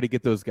want to try to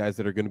get those guys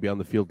that are going to be on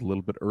the field a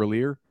little bit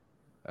earlier,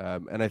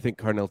 and I think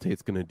Carnell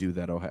Tate's going to do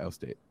that. Ohio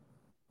State.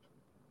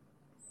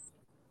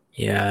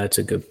 Yeah, it's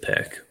a good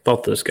pick.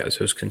 Both those guys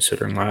I was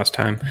considering last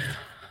time.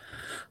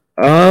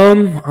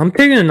 I'm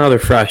taking another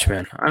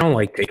freshman. I don't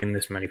like taking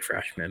this many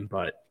freshmen,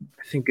 but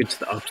I think it's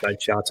the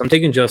upside shots. I'm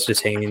taking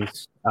Justice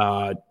Haynes,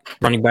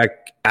 running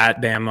back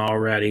at Bama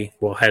already.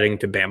 Well, heading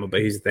to Bama,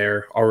 but he's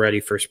there already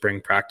for spring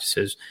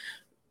practices.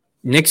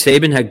 Nick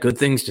Saban had good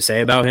things to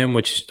say about him,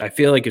 which I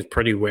feel like is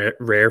pretty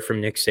rare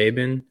from Nick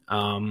Saban.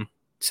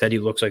 Said he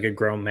looks like a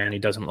grown man. He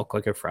doesn't look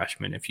like a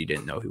freshman if you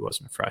didn't know he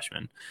wasn't a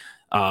freshman.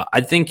 I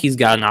think he's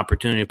got an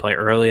opportunity to play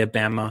early at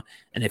Bama,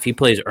 and if he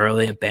plays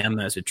early at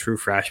Bama as a true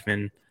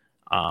freshman,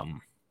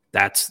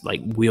 that's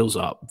like wheels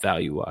up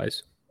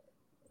value-wise.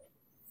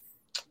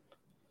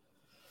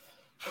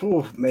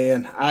 Oh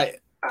man,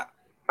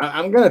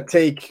 I'm gonna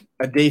take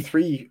a day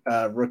 3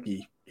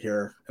 rookie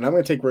here, and I'm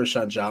gonna take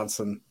Roschon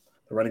Johnson,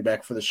 the running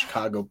back for the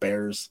Chicago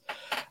Bears.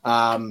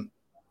 I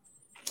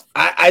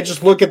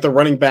just look at the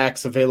running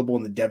backs available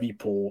in the Devy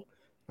pool.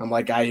 I'm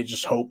like, I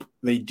just hope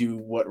they do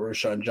what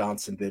Roschon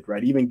Johnson did,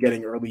 right? Even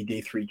getting early day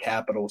 3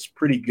 capital is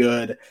pretty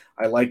good.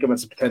 I like him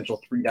as a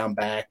potential 3-down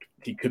back.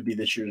 He could be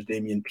this year's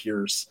Dameon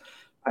Pierce.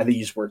 I think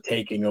he's worth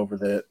taking over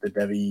the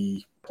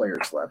Devy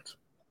players left.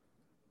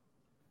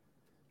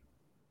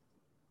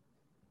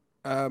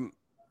 I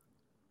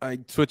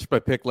switched my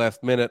pick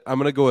last minute. I'm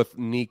going to go with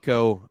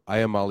Nico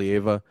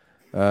Iamaleava,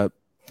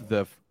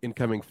 the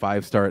incoming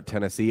 5-star at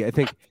Tennessee. I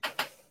think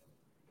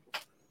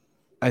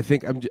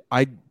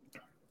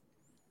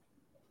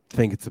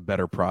it's a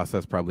better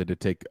process probably to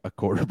take a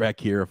quarterback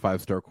here, a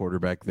 5-star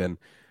quarterback, than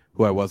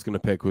who I was going to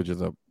pick, which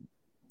is a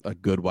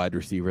good wide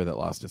receiver that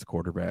lost his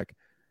quarterback.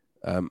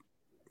 So I'm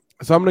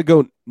going to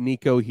go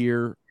Nico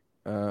here,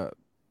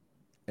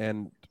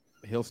 and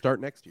he'll start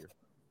next year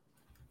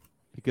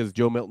because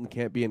Joe Milton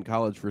can't be in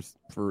college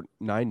for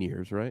 9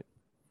 years, right?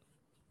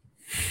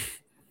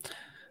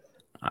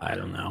 I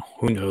don't know.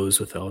 Who knows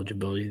with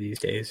eligibility these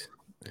days?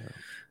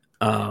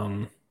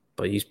 Yeah.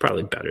 But he's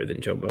probably better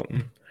than Joe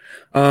Milton.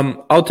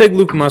 I'll take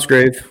Luke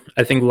Musgrave.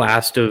 I think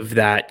last of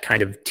that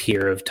kind of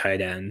tier of tight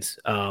ends.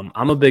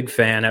 I'm a big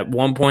fan. At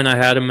one point, I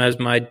had him as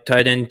my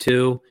tight end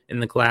 2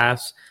 in the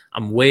class.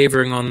 I'm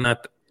wavering on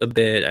that a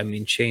bit. I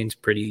mean, Shane's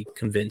pretty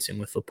convincing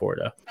with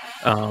Laporta.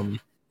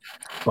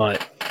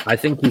 But I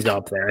think he's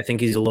up there. I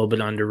think he's a little bit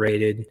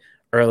underrated.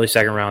 Early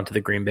second round to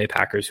the Green Bay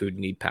Packers who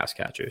need pass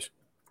catchers.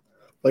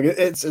 Like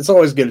it's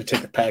always good to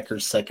take the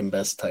Packers' second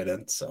best tight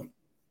end. So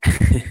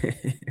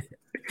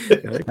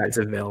the other guy's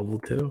available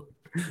too.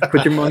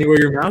 Put your money where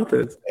your mouth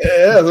is.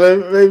 Yeah,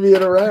 maybe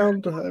in a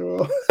round. I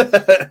will.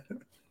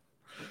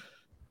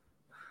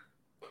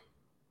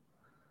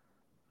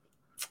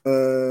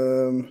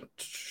 I'm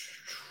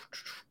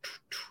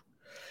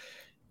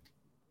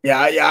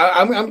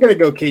gonna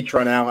go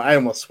Kaytron Allen. I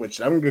almost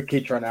switched. I'm gonna go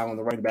Kaytron Allen,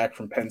 the running back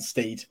from Penn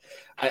State.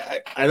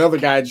 Another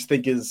guy I just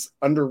think is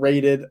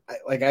underrated.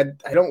 I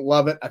don't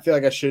love it. I feel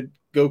like I should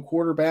go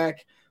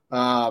quarterback.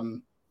 But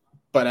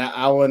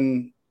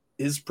Allen,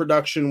 his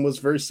production was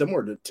very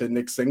similar to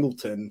Nick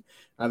Singleton.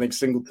 I think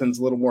Singleton's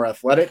a little more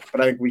athletic, but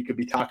I think we could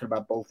be talking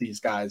about both these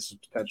guys as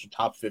potential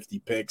top 50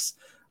 picks.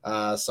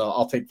 So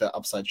I'll take the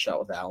upside shot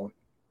with Allen.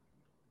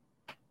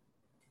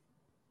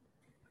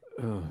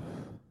 I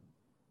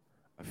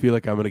feel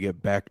like I'm going to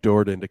get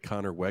backdoored into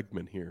Connor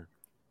Wegman here.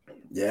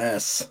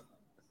 Yes.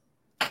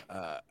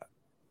 I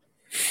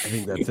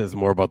think that says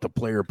more about the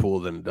player pool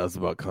than it does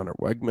about Connor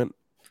Wegman.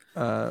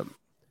 No,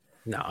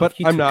 but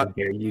I'm not.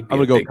 I'm going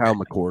to go Kyle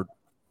McCord,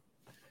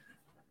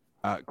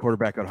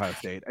 quarterback at Ohio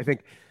State. I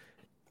think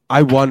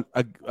I want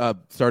a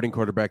starting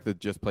quarterback that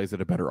just plays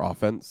at a better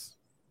offense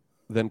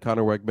than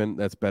Connor Wegman.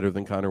 That's better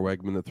than Connor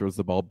Wegman. That throws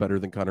the ball better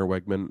than Connor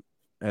Wegman.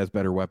 Has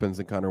better weapons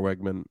than Connor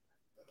Wegman.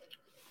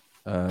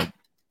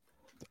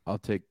 I'll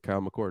take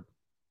Kyle McCord.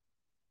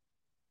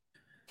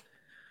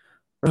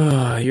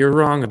 You're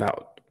wrong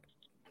about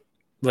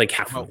like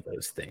half of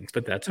those things,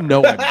 but that's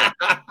no. I'm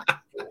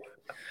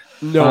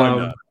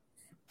not.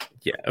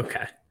 Yeah,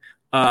 okay.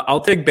 I'll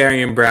take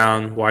Barian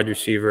Brown, wide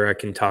receiver at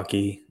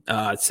Kentucky,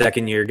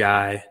 second-year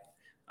guy.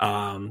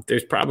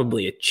 There's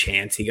probably a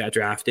chance he got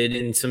drafted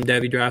in some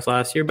Devy draft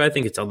last year, but I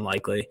think it's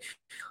unlikely.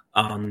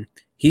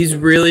 He's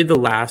really the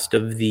last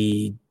of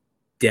the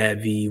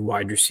Devy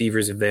wide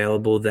receivers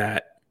available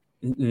that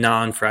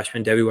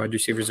non-freshman Devy wide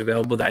receivers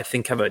available that I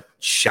think have a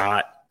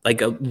shot,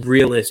 like a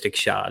realistic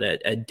shot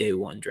at day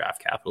one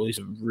draft capital. He's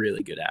a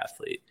really good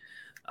athlete.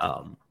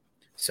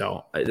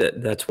 So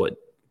that's what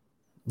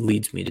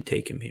leads me to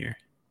take him here.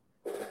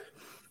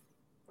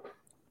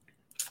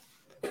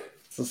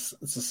 It's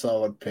a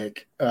solid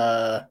pick.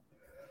 The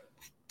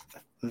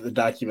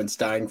document's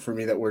dying for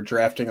me that we're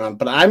drafting on,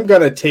 but I'm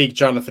going to take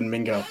Jonathan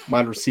Mingo,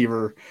 wide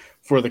receiver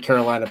for the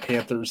Carolina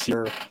Panthers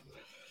here.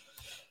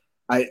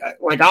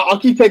 I'll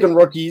keep taking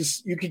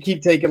rookies. You can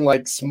keep taking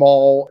like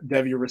small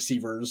Devy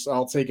receivers.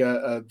 I'll take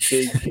a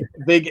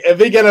big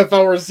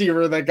NFL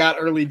receiver that got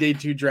early day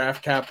 2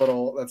 draft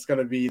capital. That's going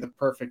to be the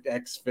perfect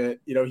X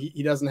fit. You know,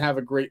 he doesn't have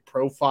a great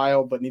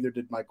profile, but neither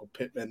did Michael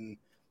Pittman,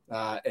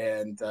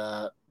 and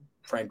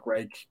Frank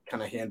Reich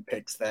kind of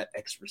handpicks that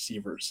X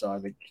receiver. So I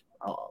think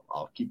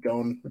I'll keep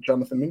going with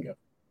Jonathan Mingo.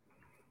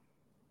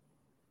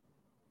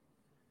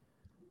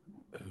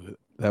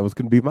 That was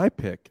going to be my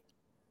pick.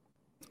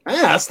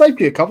 Yeah, I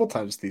sniped you a couple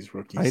times, these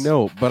rookies. I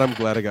know, but I'm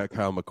glad I got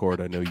Kyle McCord.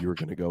 I know you were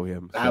going to go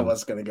him. So. I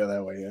was going to go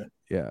that way,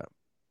 yeah.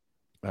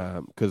 Yeah.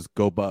 Because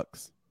go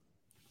Bucks.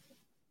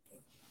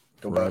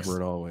 Go Forever Bucks.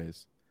 and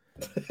always.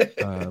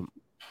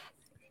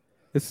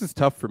 This is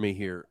tough for me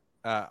here.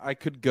 I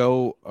could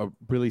go a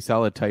really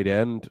solid tight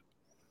end,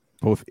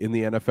 both in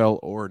the NFL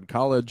or in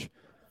college.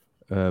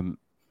 Could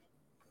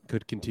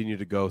continue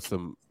to go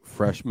some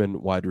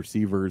freshman wide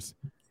receivers.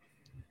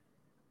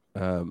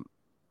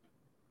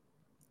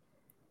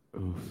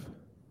 Oof.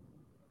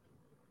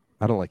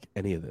 I don't like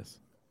any of this.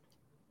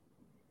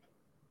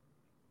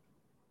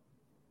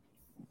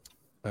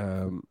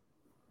 Can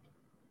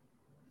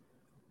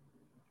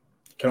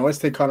always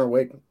take Connor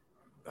Wake.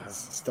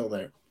 It's still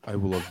there. I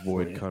will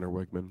avoid Connor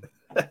Wigman.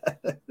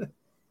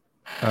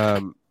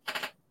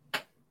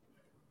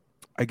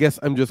 I guess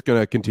I'm just going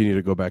to continue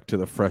to go back to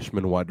the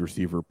freshman wide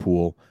receiver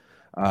pool.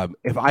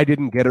 If I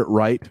didn't get it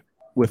right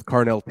with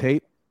Carnell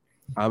Tate,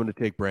 I'm going to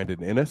take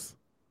Brandon Innes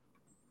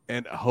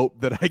and hope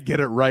that I get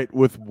it right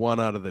with one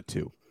out of the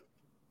two.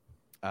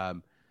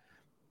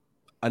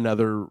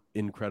 Another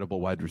incredible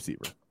wide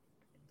receiver.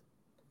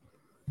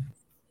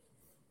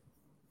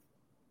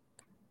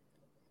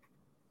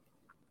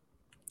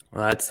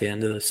 Well, that's the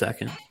end of the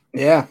second.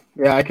 Yeah,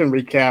 I can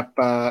recap.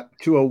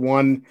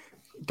 201,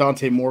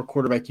 Dante Moore,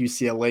 quarterback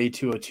UCLA.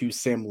 202,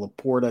 Sam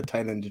Laporta,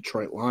 tight end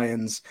Detroit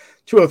Lions.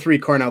 203,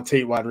 Carnell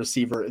Tate, wide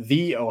receiver,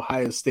 The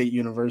Ohio State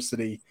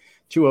University.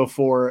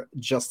 204,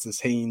 Justice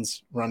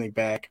Haynes, running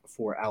back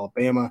for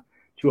Alabama.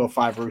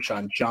 205,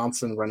 Roshan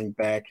Johnson, running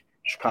back,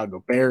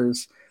 Chicago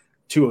Bears.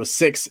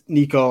 206,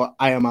 Nico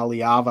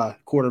Iamaleava,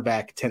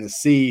 quarterback,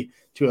 Tennessee.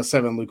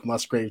 207, Luke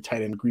Musgrave,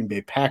 tight end, Green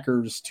Bay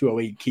Packers.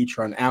 208,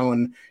 Keytron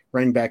Allen,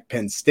 running back,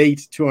 Penn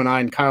State.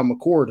 209, Kyle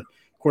McCord,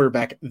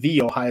 quarterback,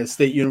 The Ohio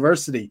State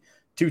University.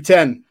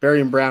 210,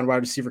 Barian Brown, wide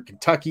receiver,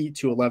 Kentucky.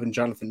 211,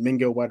 Jonathan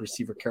Mingo, wide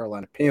receiver,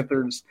 Carolina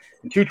Panthers.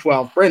 And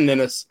 212,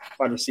 Brandon Innes,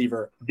 wide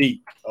receiver, The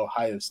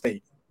Ohio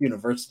State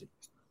University.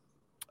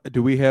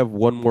 Do we have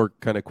one more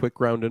kind of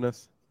quick round in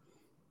us?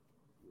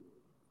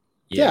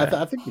 Yeah,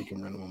 I think we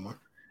can run one more.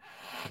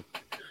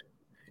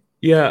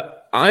 Yeah,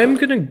 I'm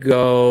gonna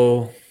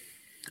go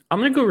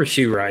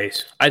Rashee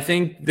Rice. I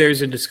think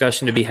there's a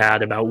discussion to be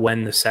had about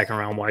when the second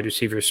round wide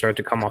receivers start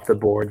to come off the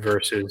board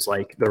versus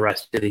like the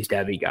rest of these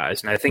Devy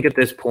guys. And I think at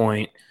this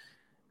point,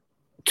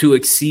 to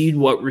exceed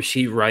what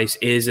Rashee Rice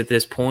is at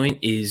this point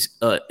is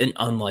an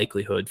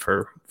unlikelihood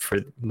for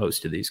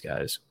most of these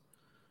guys.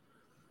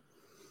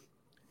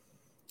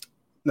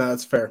 No,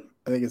 that's fair.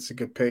 I think it's a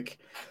good pick.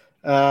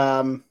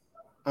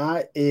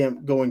 I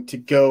am going to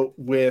go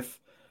with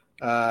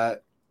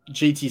Jatavian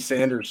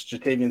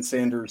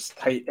Sanders,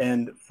 tight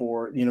end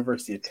for the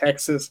University of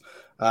Texas.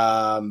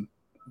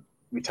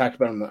 We talked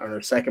about him on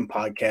our second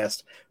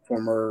podcast.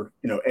 Former,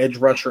 edge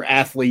rusher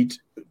athlete,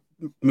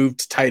 moved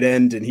to tight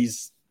end, and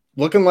he's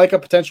looking like a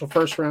potential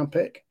first-round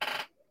pick.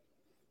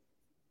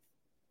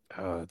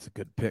 Oh, that's a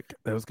good pick.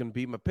 That was going to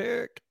be my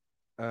pick.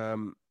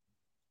 I'm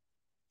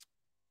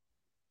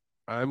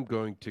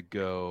going to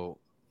go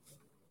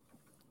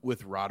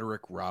with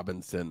Roderick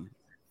Robinson,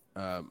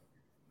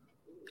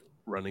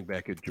 running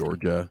back at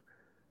Georgia.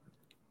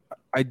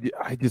 I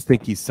just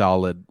think he's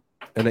solid,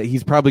 and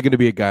he's probably going to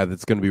be a guy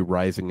that's going to be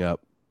rising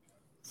up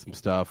some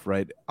stuff,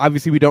 right?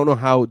 Obviously, we don't know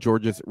how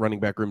Georgia's running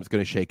back room is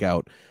going to shake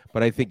out,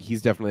 but I think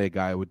he's definitely a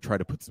guy I would try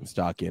to put some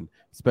stock in,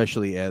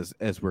 especially as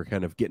we're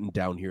kind of getting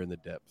down here in the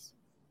depths.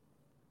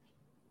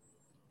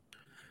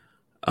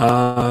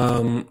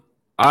 I'll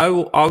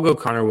go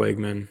Connor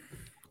Wigman.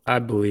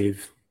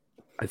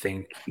 I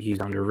think he's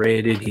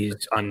underrated.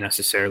 He's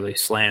unnecessarily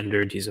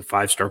slandered. He's a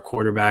 5-star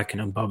quarterback, an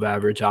above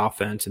average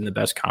offense in the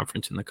best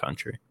conference in the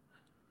country,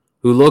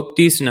 who looked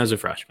decent as a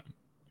freshman.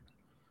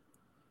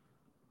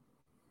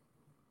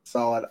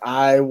 Solid.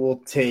 I will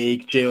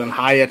take Jalen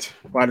Hyatt,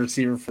 wide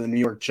receiver for the New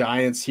York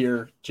Giants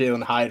here.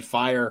 Jalen Hyatt,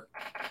 fire.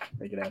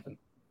 Make it happen.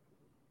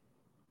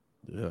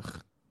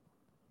 Ugh.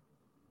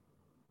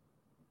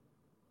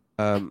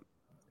 I'm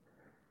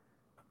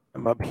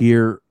up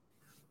here.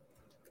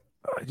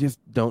 I just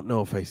don't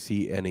know if I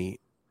see any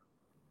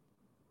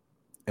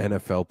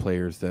NFL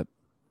players that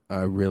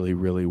I really,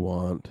 really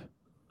want.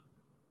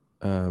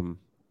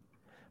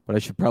 But I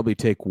should probably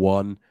take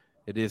one.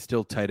 It is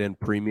still tight end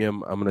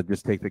premium. I'm going to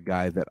just take the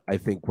guy that I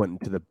think went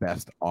into the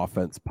best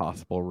offense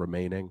possible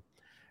remaining,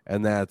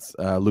 and that's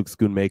Luke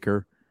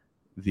Schoonmaker,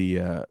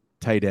 the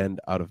tight end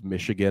out of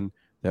Michigan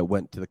that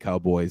went to the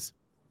Cowboys.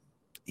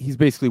 He's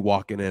basically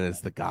walking in as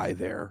the guy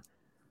there.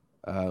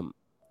 I'm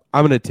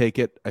going to take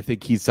it. I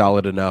think he's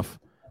solid enough.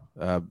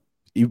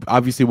 You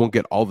obviously won't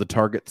get all the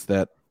targets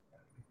that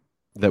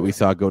we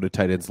saw go to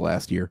tight ends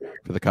last year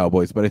for the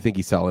Cowboys, but I think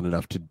he's solid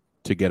enough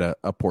to get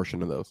a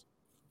portion of those.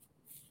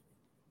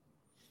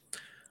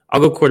 I'll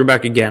go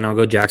quarterback again. I'll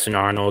go Jackson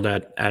Arnold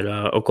at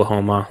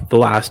Oklahoma, the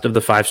last of the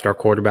 5-star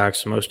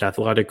quarterbacks, the most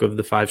athletic of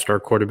the 5-star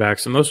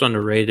quarterbacks, the most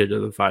underrated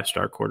of the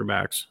 5-star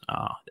quarterbacks.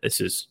 This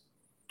is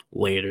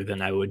later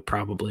than I would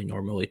probably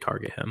normally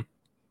target him.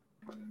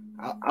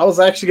 I was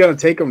actually going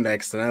to take him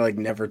next, and I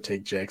never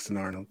take Jackson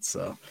Arnold,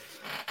 so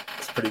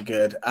it's pretty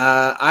good.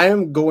 I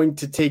am going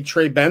to take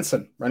Trey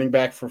Benson, running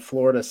back for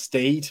Florida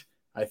State.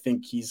 I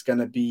think he's going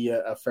to be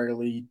a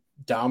fairly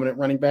dominant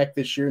running back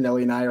this year.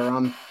 Nelly and I are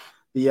on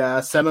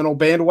the Seminole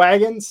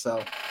bandwagon,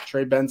 so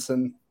Trey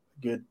Benson,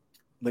 good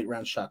late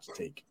round shot to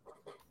take.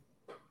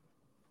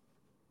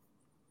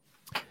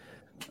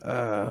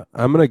 I'm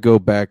going to go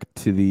back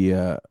to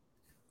the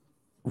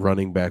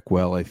running back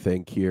I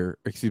think here.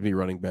 Excuse me,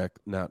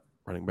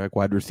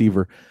 wide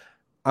receiver.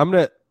 I'm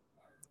going to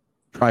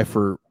try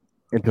for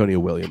Antonio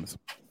Williams.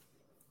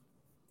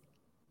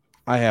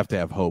 I have to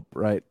have hope,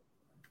 right?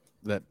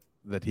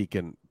 That he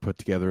can put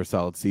together a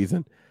solid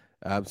season.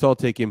 So I'll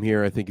take him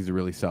here. I think he's a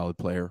really solid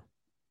player.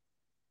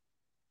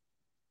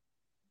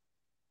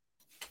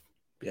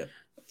 Yeah.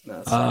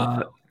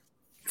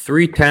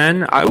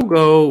 310. I will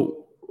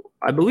go,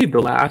 I believe,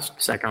 the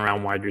last second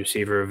round wide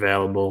receiver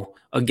available.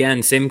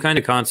 Again, same kind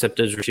of concept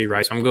as Rashee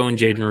Rice. I'm going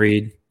Jaden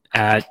Reed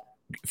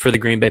for the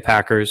Green Bay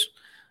Packers,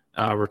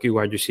 rookie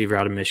wide receiver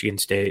out of Michigan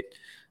State.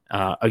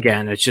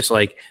 Again, it's just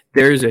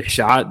there's a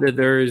shot that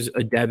there's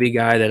a Devy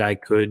guy that I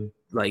could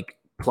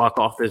pluck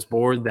off this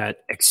board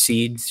that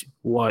exceeds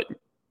what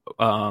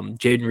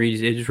Jaden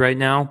Reed is right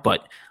now,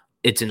 but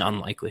it's an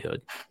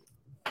unlikelihood.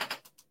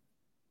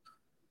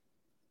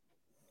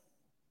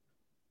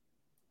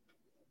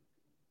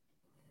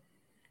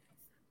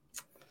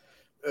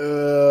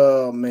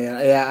 Oh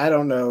man, yeah, I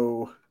don't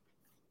know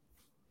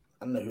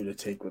who to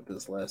take with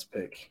this last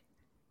pick.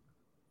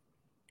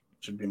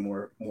 Should be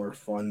more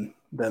fun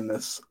than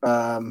this.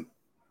 Gotta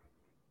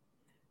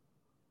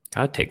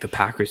take the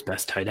Packers'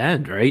 best tight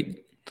end, right?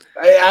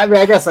 I mean,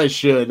 I guess I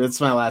should.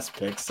 It's my last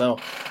pick, so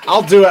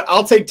I'll do it.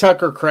 I'll take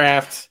Tucker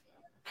Kraft,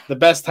 the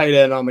best tight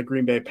end on the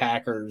Green Bay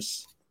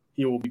Packers.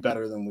 He will be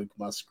better than Luke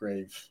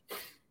Musgrave.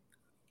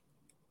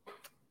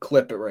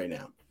 Clip it right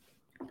now.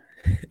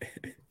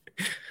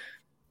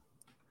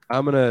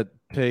 I'm going to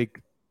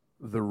take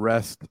the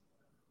rest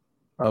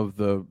of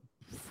the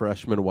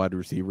freshman wide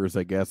receivers,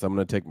 I guess. I'm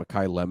going to take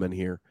Mekhi Lemon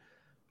here.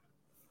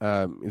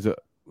 He's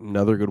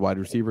another good wide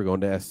receiver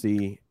going to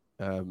SC.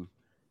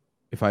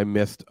 If I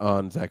missed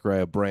on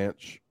Zachariah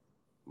Branch,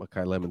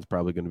 Mekhi Lemon's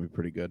probably going to be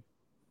pretty good.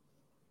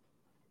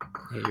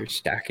 Yeah, you're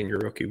stacking your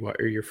rookie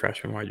or your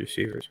freshman wide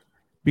receivers.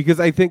 Because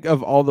I think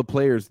of all the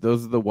players,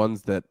 those are the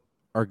ones that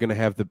are going to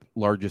have the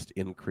largest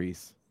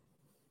increase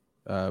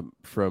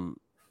from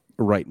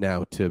right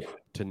now to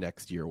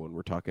next year when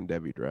we're talking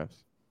Devy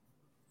drafts.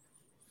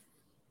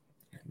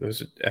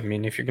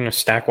 If you're going to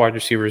stack wide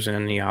receivers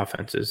in the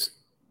offenses,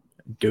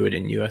 do it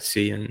in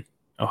USC and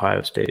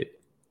Ohio State.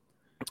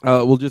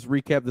 We'll just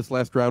recap this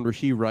last round.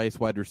 Rashee Rice,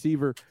 wide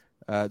receiver.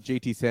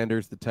 JT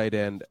Sanders, the tight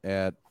end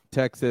at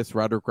Texas.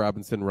 Roderick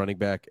Robinson, running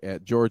back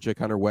at Georgia.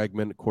 Connor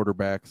Wegman,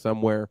 quarterback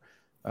somewhere.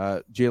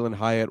 Jalen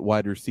Hyatt,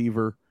 wide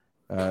receiver.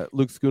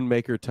 Luke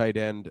Schoonmaker, tight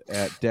end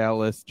at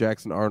Dallas.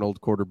 Jackson Arnold,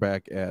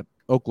 quarterback at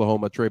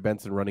Oklahoma. Trey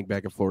Benson, running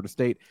back at Florida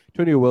State.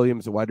 Antonio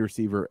Williams, a wide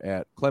receiver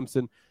at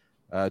Clemson.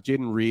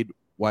 Jaden Reed,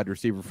 wide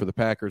receiver for the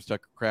Packers.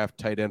 Tucker Kraft,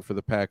 tight end for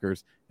the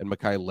Packers. And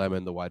Mekhi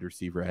Lemon, the wide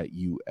receiver at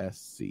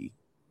USC.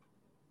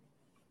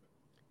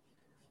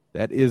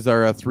 That is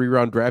our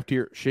 3-round draft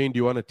here. Shane, do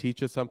you want to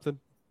teach us something?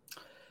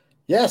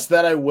 Yes,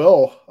 that I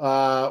will.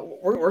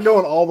 We're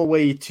going all the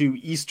way to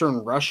Eastern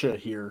Russia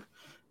here,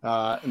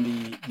 in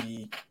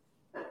the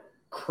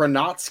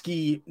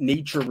Kronotsky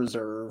Nature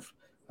Reserve,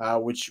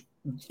 which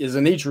is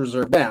a nature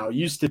reserve now. It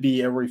used to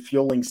be a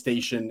refueling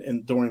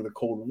station during the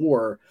Cold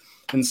War.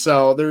 And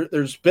so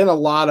there's been a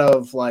lot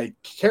of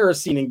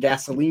kerosene and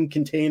gasoline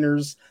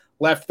containers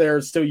left there.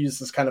 It's still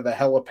used as kind of a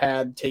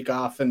helipad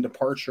takeoff and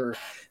departure.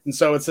 And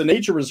so it's a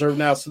nature reserve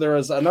now. So there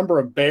is a number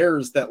of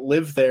bears that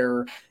live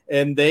there,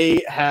 and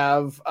they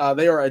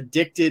are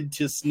addicted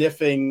to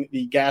sniffing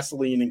the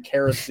gasoline and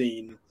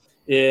kerosene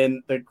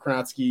in the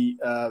Kronotsky,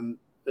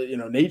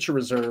 nature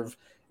reserve.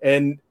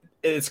 And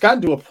it's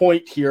gotten to a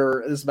point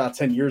here, this is about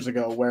 10 years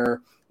ago,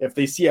 where if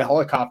they see a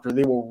helicopter,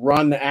 they will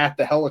run at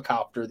the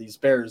helicopter, these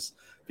bears,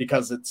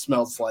 because it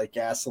smells like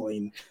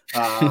gasoline,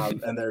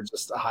 and they're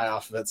just high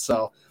off of it.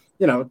 So,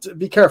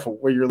 be careful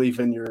where you're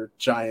leaving your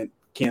giant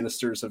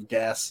canisters of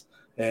gas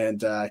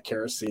and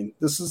kerosene.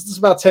 This is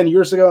about 10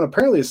 years ago, and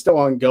apparently it's still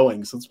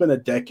ongoing. So it's been a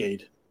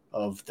decade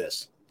of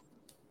this.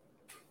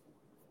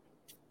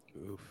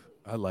 Oof,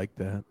 I like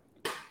that.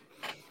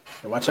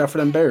 And watch out for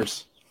them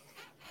Bears.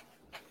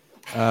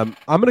 I'm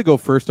going to go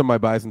first on my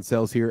buys and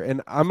sells here,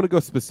 and I'm going to go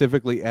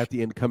specifically at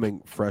the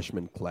incoming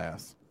freshman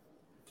class.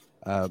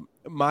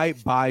 My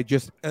buy,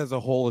 just as a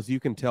whole, as you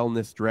can tell in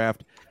this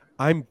draft,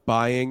 I'm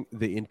buying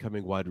the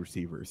incoming wide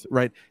receivers,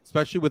 right?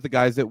 Especially with the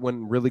guys that went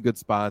in really good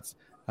spots.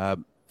 I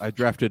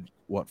drafted,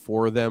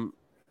 4 of them,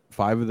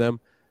 5 of them,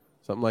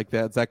 something like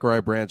that.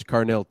 Zachariah Branch,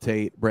 Carnell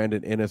Tate,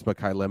 Brandon Innes,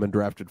 Mekhi Lemon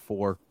drafted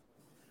 4.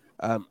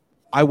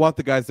 I want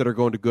the guys that are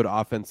going to good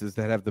offenses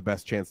that have the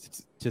best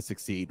chance to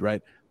succeed,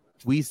 right?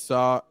 We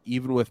saw,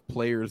 even with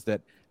players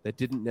that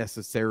didn't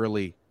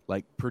necessarily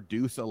like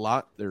produce a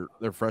lot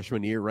their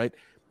freshman year, right?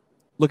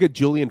 Look at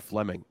Julian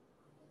Fleming,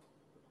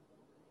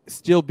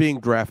 still being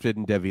drafted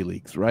in Devy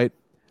leagues, right?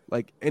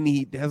 Like, and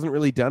he hasn't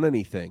really done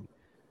anything.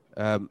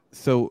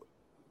 So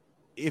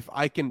if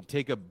I can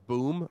take a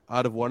boom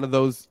out of one of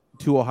those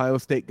 2 Ohio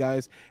State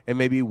guys, and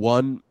maybe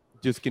one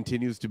just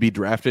continues to be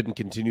drafted and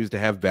continues to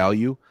have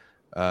value,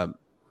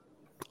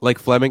 like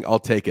Fleming, I'll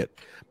take it.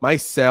 My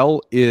sell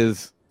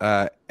is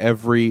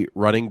every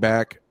running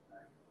back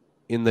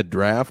in the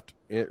draft,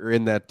 or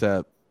in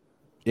that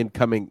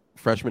incoming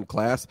freshman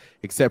class,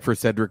 except for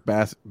Cedric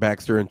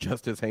Baxter and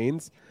Justice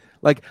Haynes.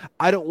 Like,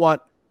 I don't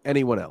want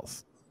anyone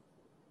else.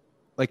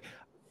 Like,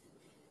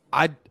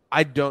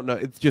 I don't know.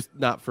 It's just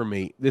not for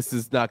me. This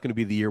is not going to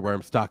be the year where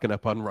I'm stocking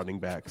up on running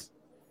backs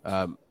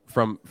from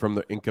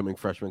the incoming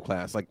freshman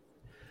class. Like,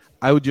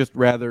 I would just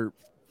rather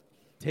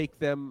take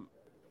them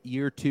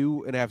year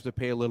 2 and have to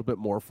pay a little bit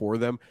more for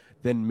them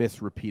than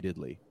miss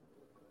repeatedly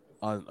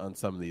on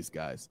some of these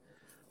guys.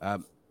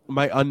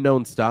 My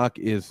unknown stock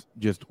is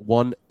just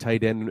one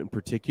tight end in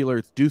particular.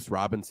 It's Deuce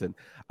Robinson.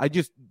 I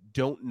just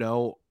don't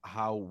know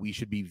how we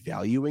should be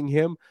valuing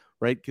him,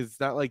 right? Because it's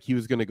not like he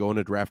was going to go in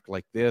a draft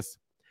like this.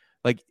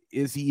 Like,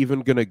 is he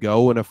even going to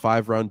go in a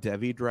 5-round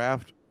Devy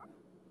draft?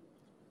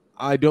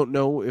 I don't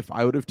know if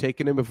I would have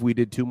taken him if we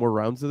did 2 more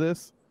rounds of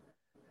this.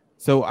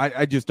 So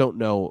I just don't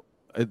know.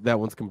 That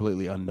one's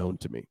completely unknown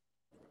to me.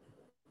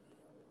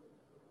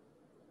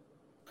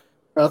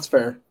 That's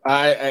fair.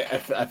 I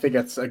think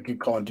that's a good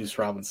call on Deuce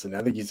Robinson.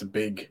 I think he's a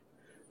big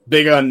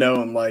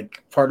unknown.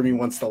 Like, part of me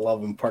wants to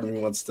love him. Part of me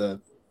wants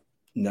to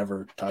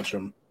never touch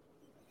him.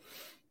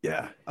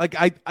 Yeah. Like,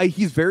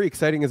 he's very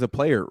exciting as a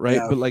player, right?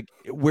 Yeah. But, like,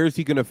 where's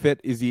he going to fit?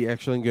 Is he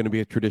actually going to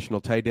be a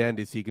traditional tight end?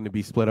 Is he going to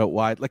be split out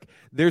wide? Like,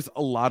 there's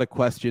a lot of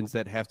questions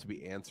that have to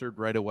be answered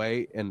right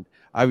away. And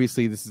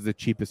obviously this is the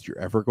cheapest you're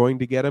ever going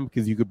to get him,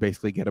 because you could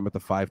basically get him at the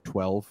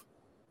 512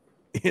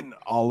 in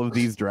all of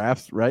these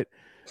drafts, right?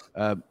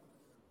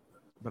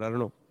 But I don't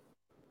know.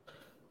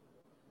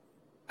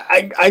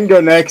 I can go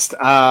next.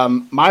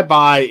 My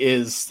buy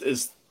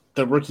is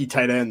the rookie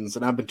tight ends,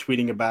 and I've been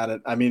tweeting about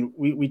it. I mean,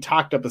 we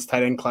talked up this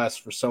tight end class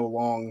for so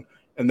long,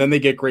 and then they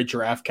get great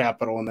draft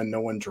capital, and then no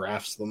one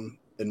drafts them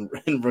in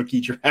rookie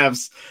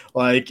drafts.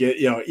 Like,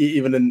 you know,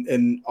 even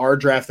in our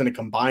draft and a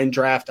combined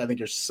draft, I think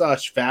there's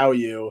such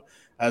value.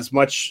 As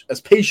much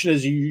as patient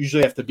as you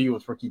usually have to be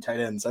with rookie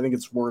tight ends, I think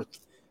it's worth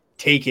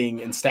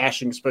taking and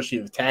stashing, especially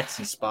the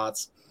taxi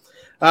spots.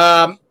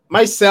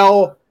 My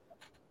sell,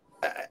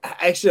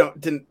 I actually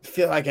didn't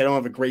feel like I don't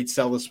have a great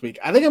sell this week.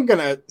 I think I'm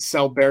going to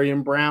sell Barry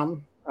and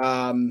Brown.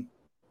 I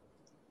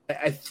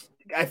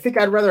think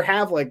I'd rather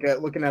have, like,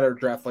 looking at our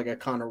draft, like a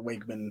Connor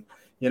Wigman.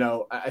 You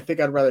know, I think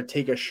I'd rather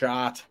take a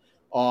shot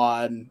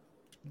on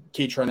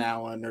Katron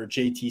Allen or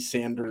JT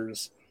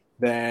Sanders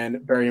than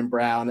Barry and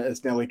Brown,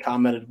 as Nelly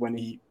commented when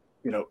he,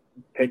 you know,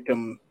 picked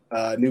him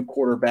new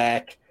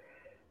quarterback.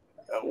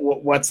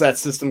 What's that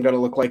system going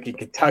to look like in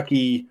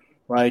Kentucky?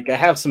 Like, I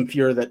have some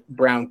fear that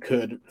Brown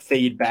could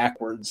fade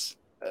backwards.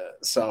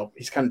 So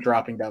he's kind of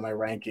dropping down my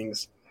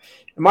rankings.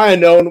 My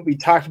unknown, we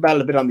talked about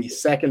it a bit on the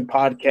second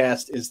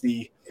podcast, is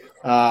the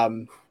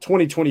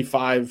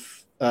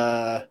 2025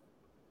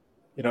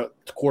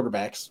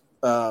 quarterbacks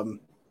that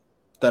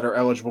are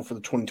eligible for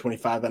the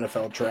 2025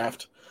 NFL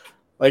draft.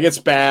 Like, it's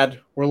bad.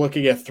 We're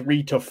looking at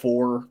 3 to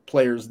 4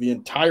 players, the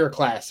entire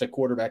class at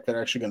quarterback, that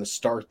are actually going to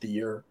start the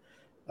year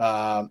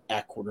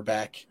at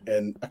quarterback,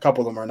 and a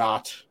couple of them are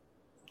not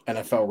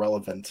NFL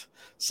relevant.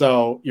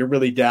 So you're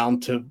really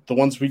down to the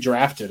ones we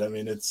drafted. I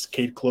mean, it's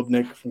Cade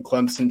Klubnik from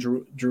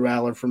Clemson, Drew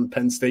Aller from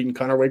Penn State, and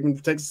Connor Wigman from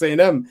Texas A&M.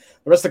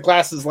 The rest of the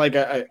class is like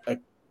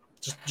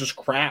just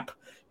crap,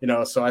 you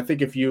know. So I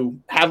think if you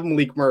have a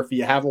Malik Murphy,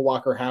 you have a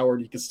Walker Howard,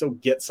 you can still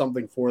get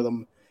something for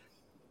them.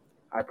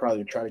 I probably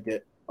would try to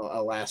get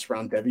a last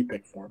round Devy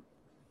pick for him.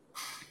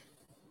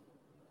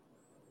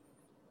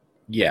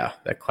 Yeah,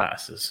 that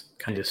class is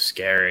kind of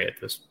scary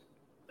at this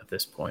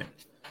point.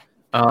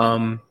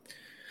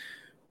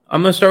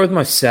 I'm going to start with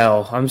my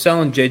sell. I'm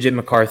selling J.J.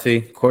 McCarthy,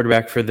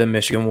 quarterback for the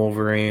Michigan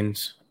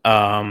Wolverines.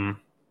 As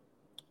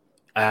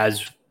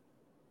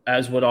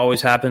what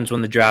always happens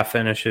when the draft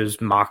finishes,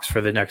 mocks for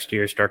the next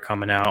year start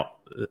coming out.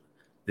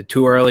 The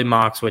too early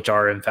mocks, which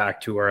are in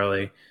fact too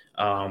early,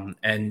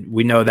 And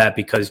we know that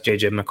because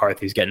JJ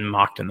McCarthy's getting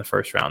mocked in the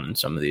first round in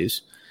some of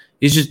these.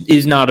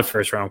 He's not a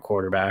first round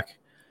quarterback.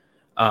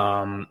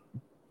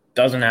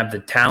 Doesn't have the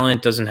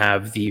talent, doesn't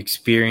have the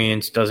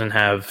experience, he doesn't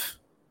have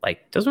the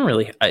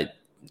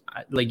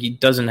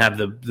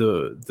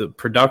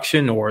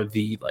production or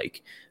the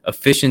like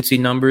efficiency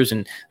numbers,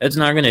 and that's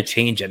not going to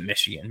change at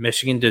Michigan.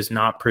 Michigan does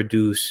not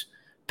produce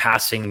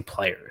passing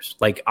players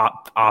like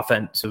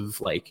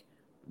offensive like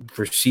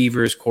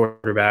receivers,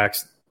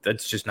 quarterbacks.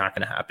 That's just not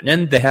going to happen.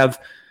 And they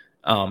have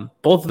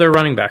both of their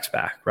running backs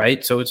back,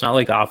 right? So it's not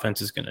like the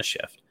offense is going to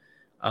shift.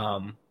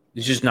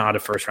 It's just not a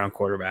first-round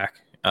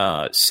quarterback.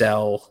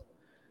 Sell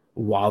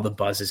while the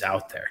buzz is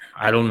out there.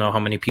 I don't know how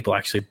many people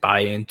actually buy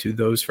into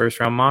those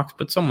first-round mocks,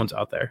 but someone's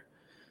out there.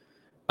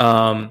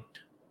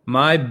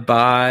 My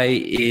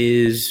buy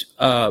is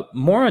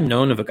more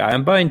unknown of a guy.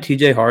 I'm buying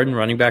TJ Harden,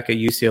 running back at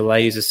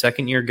UCLA. He's a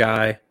second-year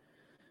guy.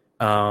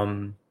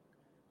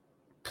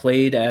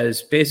 Played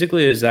as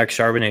basically as Zach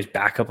Charbonnet's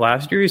backup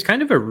last year. He's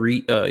kind of a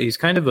regen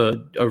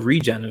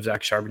of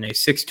Zach Charbonnet,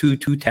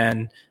 6'2",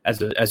 210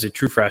 as a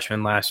true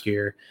freshman last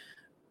year.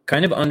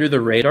 Kind of under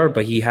the radar,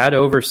 but he had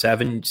over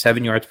seven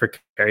yards per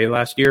carry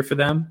last year for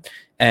them.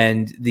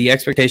 And the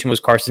expectation was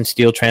Carson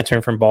Steele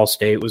transferring from Ball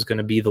State was going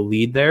to be the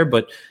lead there,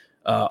 but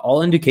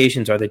all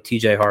indications are that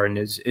TJ Harden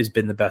has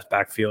been the best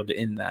backfield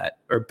in that,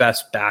 or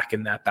best back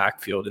in that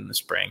backfield in the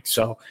spring.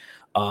 So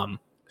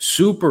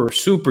super,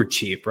 super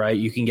cheap, right?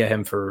 You can get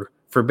him for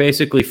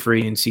basically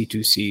free in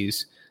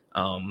C2Cs.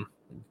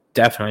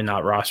 Definitely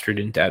not rostered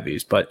in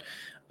Devy's, but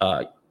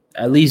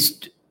at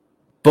least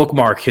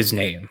bookmark his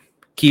name.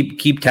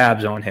 Keep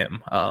tabs on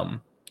him,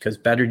 because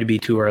better to be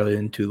too early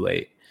than too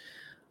late.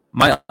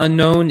 My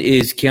unknown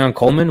is Keon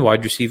Coleman,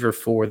 wide receiver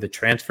for the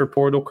transfer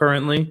portal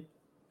currently.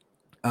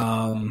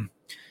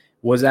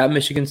 Was at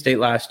Michigan State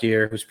last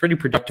year. Was pretty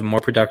productive, more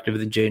productive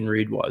than Jaden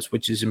Reed was,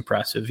 which is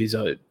impressive.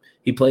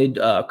 He played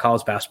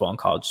college basketball in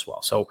college as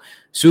well. So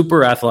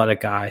super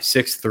athletic guy,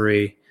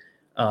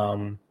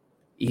 6'3".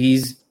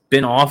 He's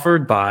been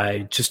offered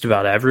by just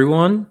about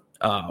everyone,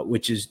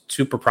 which is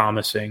super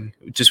promising.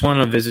 Just went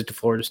on a visit to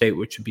Florida State,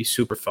 which would be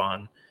super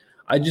fun.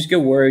 I just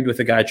get worried with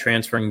a guy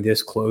transferring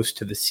this close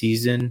to the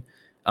season,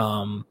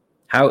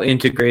 how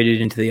integrated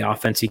into the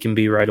offense he can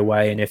be right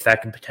away, and if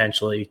that can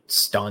potentially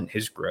stunt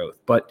his growth.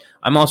 But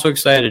I'm also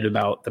excited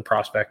about the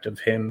prospect of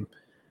him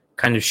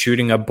kind of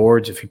shooting up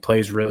boards if he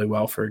plays really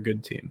well for a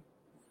good team.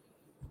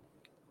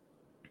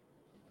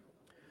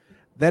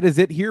 That is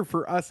it here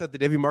for us at the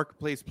Devy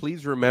Marketplace.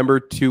 Please remember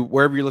to,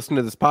 wherever you're listening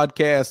to this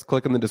podcast,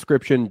 click on the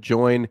description,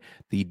 join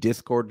the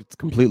Discord. It's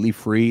completely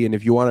free. And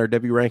if you want our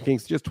Devy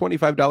rankings, just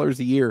 $25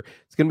 a year.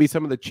 It's going to be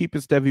some of the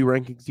cheapest Devy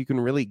rankings you can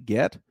really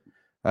get.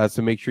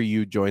 So make sure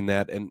you join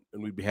that, and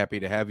we'd be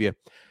happy to have you.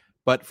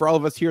 But for all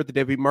of us here at the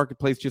Devy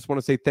Marketplace, just want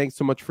to say thanks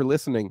so much for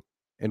listening,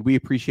 and we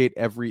appreciate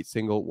every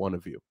single one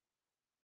of you.